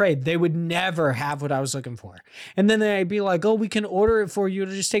specific trade. They would never have what I was looking for. And then they'd be like, oh, we can order it for you.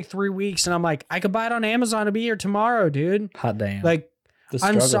 It'll just take 3 weeks. And I'm like, I could buy it on Amazon. It'll be here tomorrow, dude. Hot damn. Like, The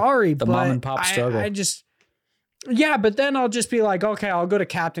I'm struggle. sorry, The but mom and pop struggle. I just, yeah, but then I'll just be like, okay, I'll go to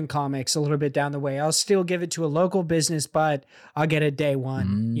Captain Comics a little bit down the way. I'll still give it to a local business, but I'll get it day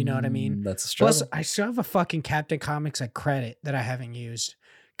one. You know what I mean? That's a struggle. Plus, I still have a fucking Captain Comics credit that I haven't used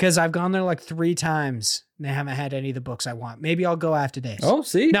because I've gone there like 3 times and they haven't had any of the books I want. Maybe I'll go after this. Oh,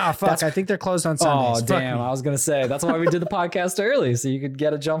 see? No, fuck. I think they're closed on Sundays. Oh, damn. I was going to say, that's why we did the podcast early, so you could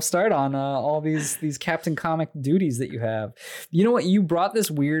get a jump start on all these Captain Comic duties that you have. You know what? You brought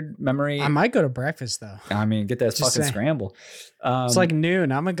this weird memory. I might go to breakfast, though. I mean, get that fucking scramble. It's like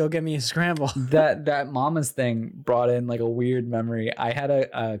noon. I'm going to go get me a scramble. that mama's thing brought in like a weird memory. I had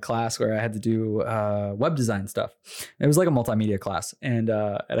a class where I had to do web design stuff. It was like a multimedia class, and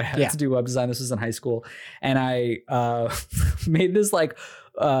I had to do web design. This was in high school, and I made this like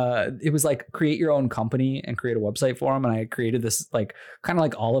it was like create your own company and create a website for them. And I created this like kind of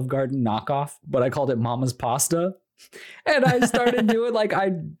like Olive Garden knockoff, but I called it Mama's Pasta. And I started doing like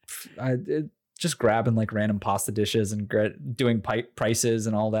just grabbing like random pasta dishes and doing prices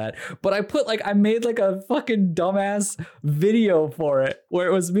and all that. But I made like a fucking dumbass video for it where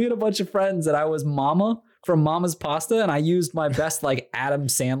it was me and a bunch of friends, and I was Mama from Mama's Pasta, and I used my best like Adam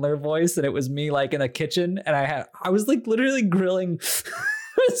Sandler voice, and it was me like in a kitchen, and I was like literally grilling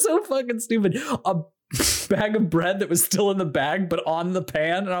it's so fucking stupid, a bag of bread that was still in the bag but on the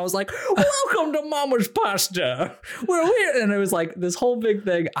pan, and I was like, welcome to Mama's Pasta, and it was like this whole big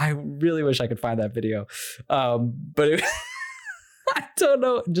thing. I really wish I could find that video, but I don't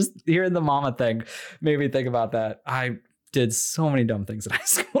know, just hearing the mama thing made me think about that. I did so many dumb things in high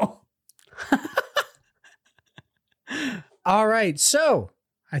school. All right, so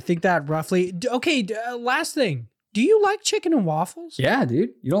I think that roughly okay. Last thing, do you like chicken and waffles? Yeah, dude.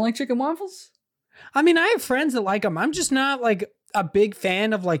 You don't like chicken waffles? I mean, I have friends that like them. I'm just not like a big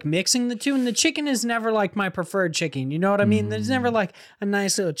fan of like mixing the two, and the chicken is never like my preferred chicken. You know what I mean? There's never like a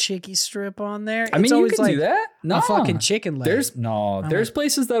nice little chicky strip on there. I mean, you can do that. No, a fucking chicken leg. There's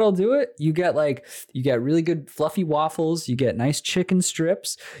places that'll do it. You get really good fluffy waffles. You get nice chicken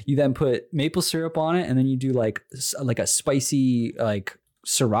strips. You then put maple syrup on it, and then you do like a spicy like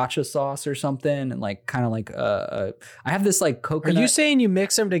sriracha sauce or something, and like kind of like I have this like coconut. Are you saying you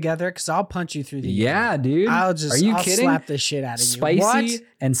mix them together? Because I'll punch you through the yeah, dude. Are you kidding? Slap the shit out of you. Spicy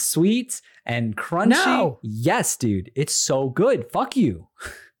and sweet and crunchy. No. Yes, dude. It's so good. Fuck you.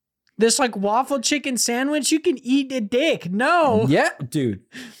 This like waffle chicken sandwich, you can eat a dick. No. Yeah, dude.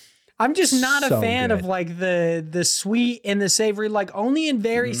 I'm just not a fan of like the sweet and the savory. Like only in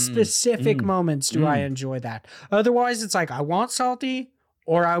very specific moments do I enjoy that. Otherwise, it's like I want salty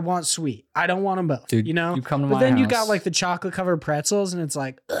or I want sweet. I don't want them both. Dude, you know. You come to but my then house. you got like the chocolate covered pretzels, and it's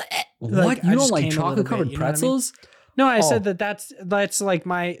like what? Like, you don't like chocolate covered pretzels? No, I said that's like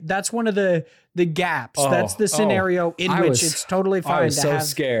that's one of the gaps. That's the scenario in which it's totally fine. I was so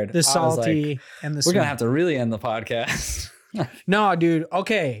scared. The salty and the sweet. We're gonna have to really end the podcast. No, dude.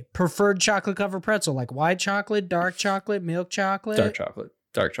 Okay. Preferred chocolate covered pretzel, like white chocolate, dark chocolate, milk chocolate. Dark chocolate.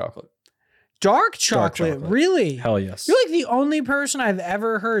 Dark chocolate. Really? Hell yes. You're like the only person I've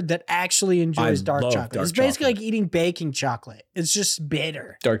ever heard that actually enjoys dark chocolate. It's basically like eating baking chocolate. It's just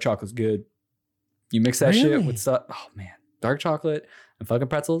bitter. Dark chocolate's good. You mix that shit with stuff. Oh man, dark chocolate and fucking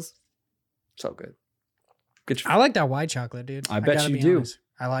pretzels, so good. I like that white chocolate, dude. I bet you do. Honest.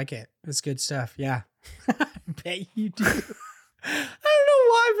 I like it. It's good stuff. Yeah. I bet you do. I don't know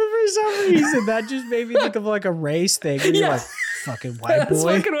why, but for some reason that just made me think of like a race thing. And you're like, fucking white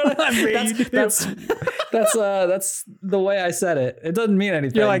boy. That's the way I said it. It doesn't mean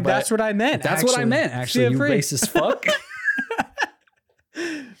anything. You're like, that's what I meant. That's what I meant, actually. You racist fuck.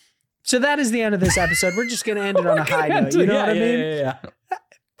 So that is the end of this episode. We're just going to end it on a high note. You know what I mean? Yeah.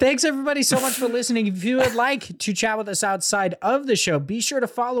 Thanks, everybody, so much for listening. If you would like to chat with us outside of the show, be sure to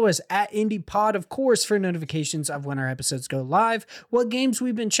follow us at IndiePod, of course, for notifications of when our episodes go live, what games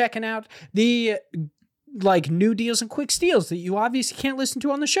we've been checking out, the like new deals and quick steals that you obviously can't listen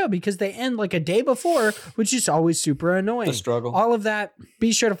to on the show because they end like a day before, which is always super annoying. The struggle. All of that.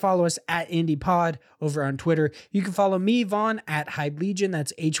 Be sure to follow us at IndiePod over on Twitter. You can follow me, Vaughn, at Hyde Legion.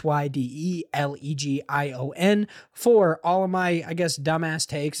 That's HYDELEGION for all of my, I guess, dumbass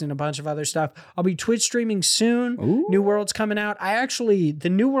takes and a bunch of other stuff. I'll be Twitch streaming soon. Ooh. New World's coming out. The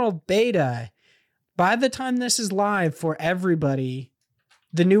New World beta, by the time this is live for everybody,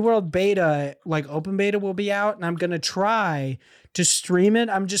 the New World beta, like open beta, will be out, and I'm going to try to stream it.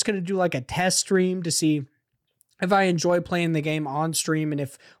 I'm just going to do like a test stream to see if I enjoy playing the game on stream and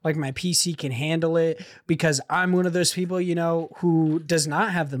if like my PC can handle it, because I'm one of those people, you know, who does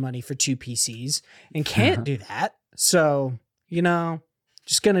not have the money for 2 PCs and can't do that. So, you know,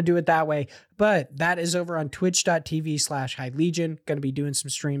 just going to do it that way. But that is over on twitch.tv/Hyde Legion. Going to be doing some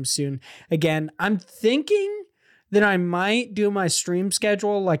streams soon. Again, I'm thinking that I might do my stream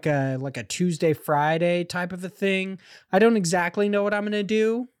schedule like a Tuesday, Friday type of a thing. I don't exactly know what I'm going to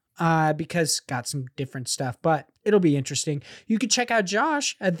do. because got some different stuff, but it'll be interesting. You can check out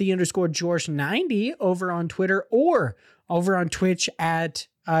Josh at _George90 over on Twitter or over on Twitch at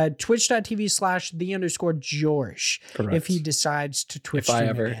twitch.tv/the_George. Correct. If he decides to Twitch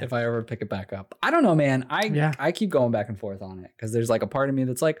if I ever pick it back up. I don't know, man. I keep going back and forth on it because there's like a part of me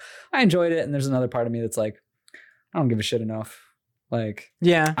that's like, I enjoyed it, and there's another part of me that's like, I don't give a shit enough. Like,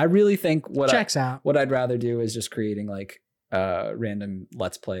 yeah, I really think what I'd rather do is just creating like random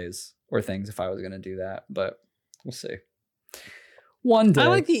Let's Plays or things if I was gonna do that, but we'll see. One day. I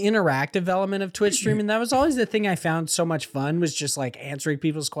like the interactive element of Twitch streaming. That was always the thing I found so much fun, was just like answering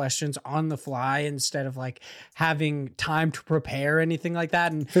people's questions on the fly instead of like having time to prepare or anything like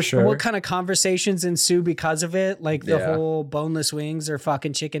that. And for sure, and what kind of conversations ensue because of it, like the whole boneless wings or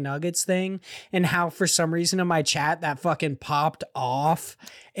fucking chicken nuggets thing, and how for some reason in my chat that fucking popped off.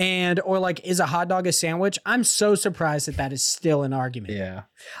 And or like, is a hot dog a sandwich? I'm so surprised that is still an argument. Yeah,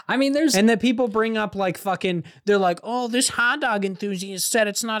 I mean, and it's I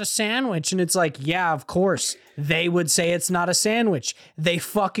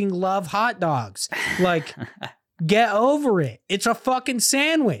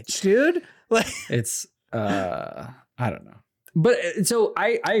don't know. But so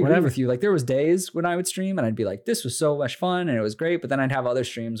I agree with you. Like, there was days when I would stream and I'd be like, this was so much fun and it was great. But then I'd have other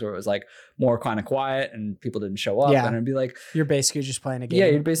streams where it was like more kind of quiet and people didn't show up. Yeah. And I'd be like, you're basically just playing a game. Yeah,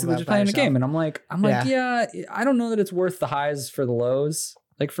 you're basically just playing a game. And I'm like, yeah, I don't know that it's worth the highs for the lows,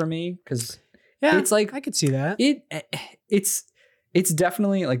 like for me, because it's like, I could see that. It's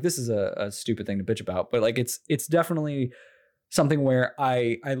definitely like, this is a stupid thing to bitch about, but like it's definitely something where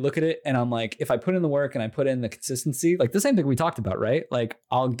I look at it and I'm like, if I put in the work and I put in the consistency, like the same thing we talked about, right? Like,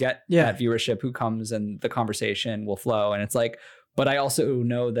 I'll get that viewership who comes and the conversation will flow. And it's like, but I also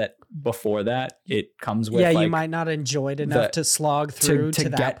know that before that it comes with you might not enjoy it enough to slog through to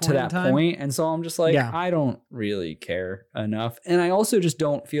get to that point. And so I'm just like, I don't really care enough. And I also just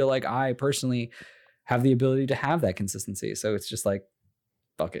don't feel like I personally have the ability to have that consistency. So it's just like,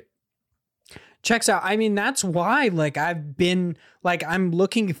 fuck it. Checks out. I mean, that's why, like, I've been like, I'm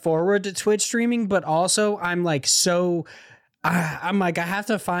looking forward to Twitch streaming, but also I'm like, I'm like, I have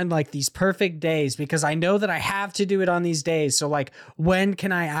to find like these perfect days because I know that I have to do it on these days. So like, when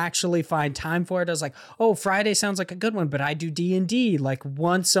can I actually find time for it? I was like, oh, Friday sounds like a good one, but I do D&D like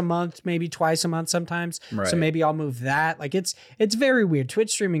once a month, maybe twice a month sometimes. Right. So maybe I'll move that. Like, it's very weird.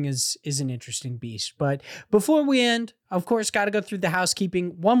 Twitch streaming is an interesting beast. But before we end, of course, got to go through the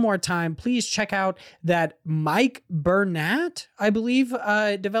housekeeping one more time. Please check out that Mike Burnett, I believe,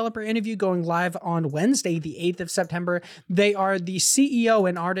 developer interview going live on Wednesday, the 8th of September. They are the CEO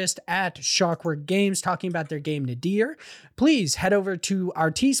and artist at Shockwork Games, talking about their game Nadir. Please head over to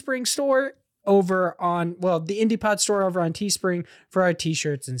our Teespring store over on, the IndiePod store over on Teespring for our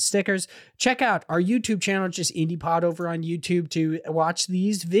t-shirts and stickers. Check out our YouTube channel, just IndiePod over on YouTube, to watch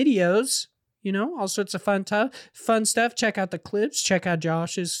these videos. You know, all sorts of fun stuff. Check out the clips. Check out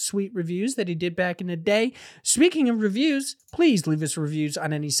Josh's sweet reviews that he did back in the day. Speaking of reviews, please leave us reviews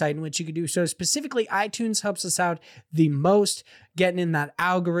on any site in which you could do so. Specifically, iTunes helps us out the most, getting in that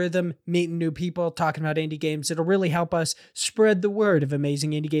algorithm, meeting new people, talking about indie games. It'll really help us spread the word of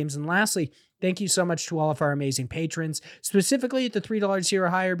amazing indie games. And lastly, thank you so much to all of our amazing patrons, specifically at the $3 tier or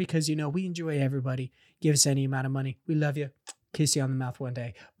higher, because, you know, we enjoy everybody. Give us any amount of money. We love you. Kiss you on the mouth one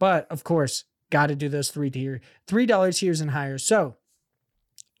day. But, of course, got to do those $3 tiers and higher. So,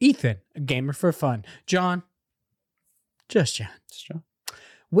 Ethan, a gamer for fun. John, just John.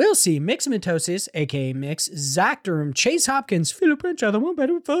 We'll see Mixamatosis, aka Mix, Zach Durham, Chase Hopkins, Philip Rich, other one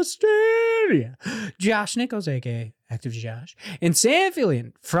better for Australia, Josh Nichols, aka Active Josh, and Sam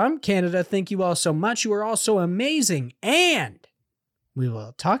Fillion from Canada. Thank you all so much. You are all so amazing. And we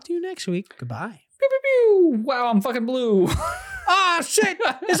will talk to you next week. Goodbye. Pew, pew, pew. Wow, I'm fucking blue. Oh, shit.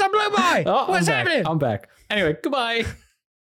 It's a blue boy. What's happening? I'm back. Anyway, goodbye.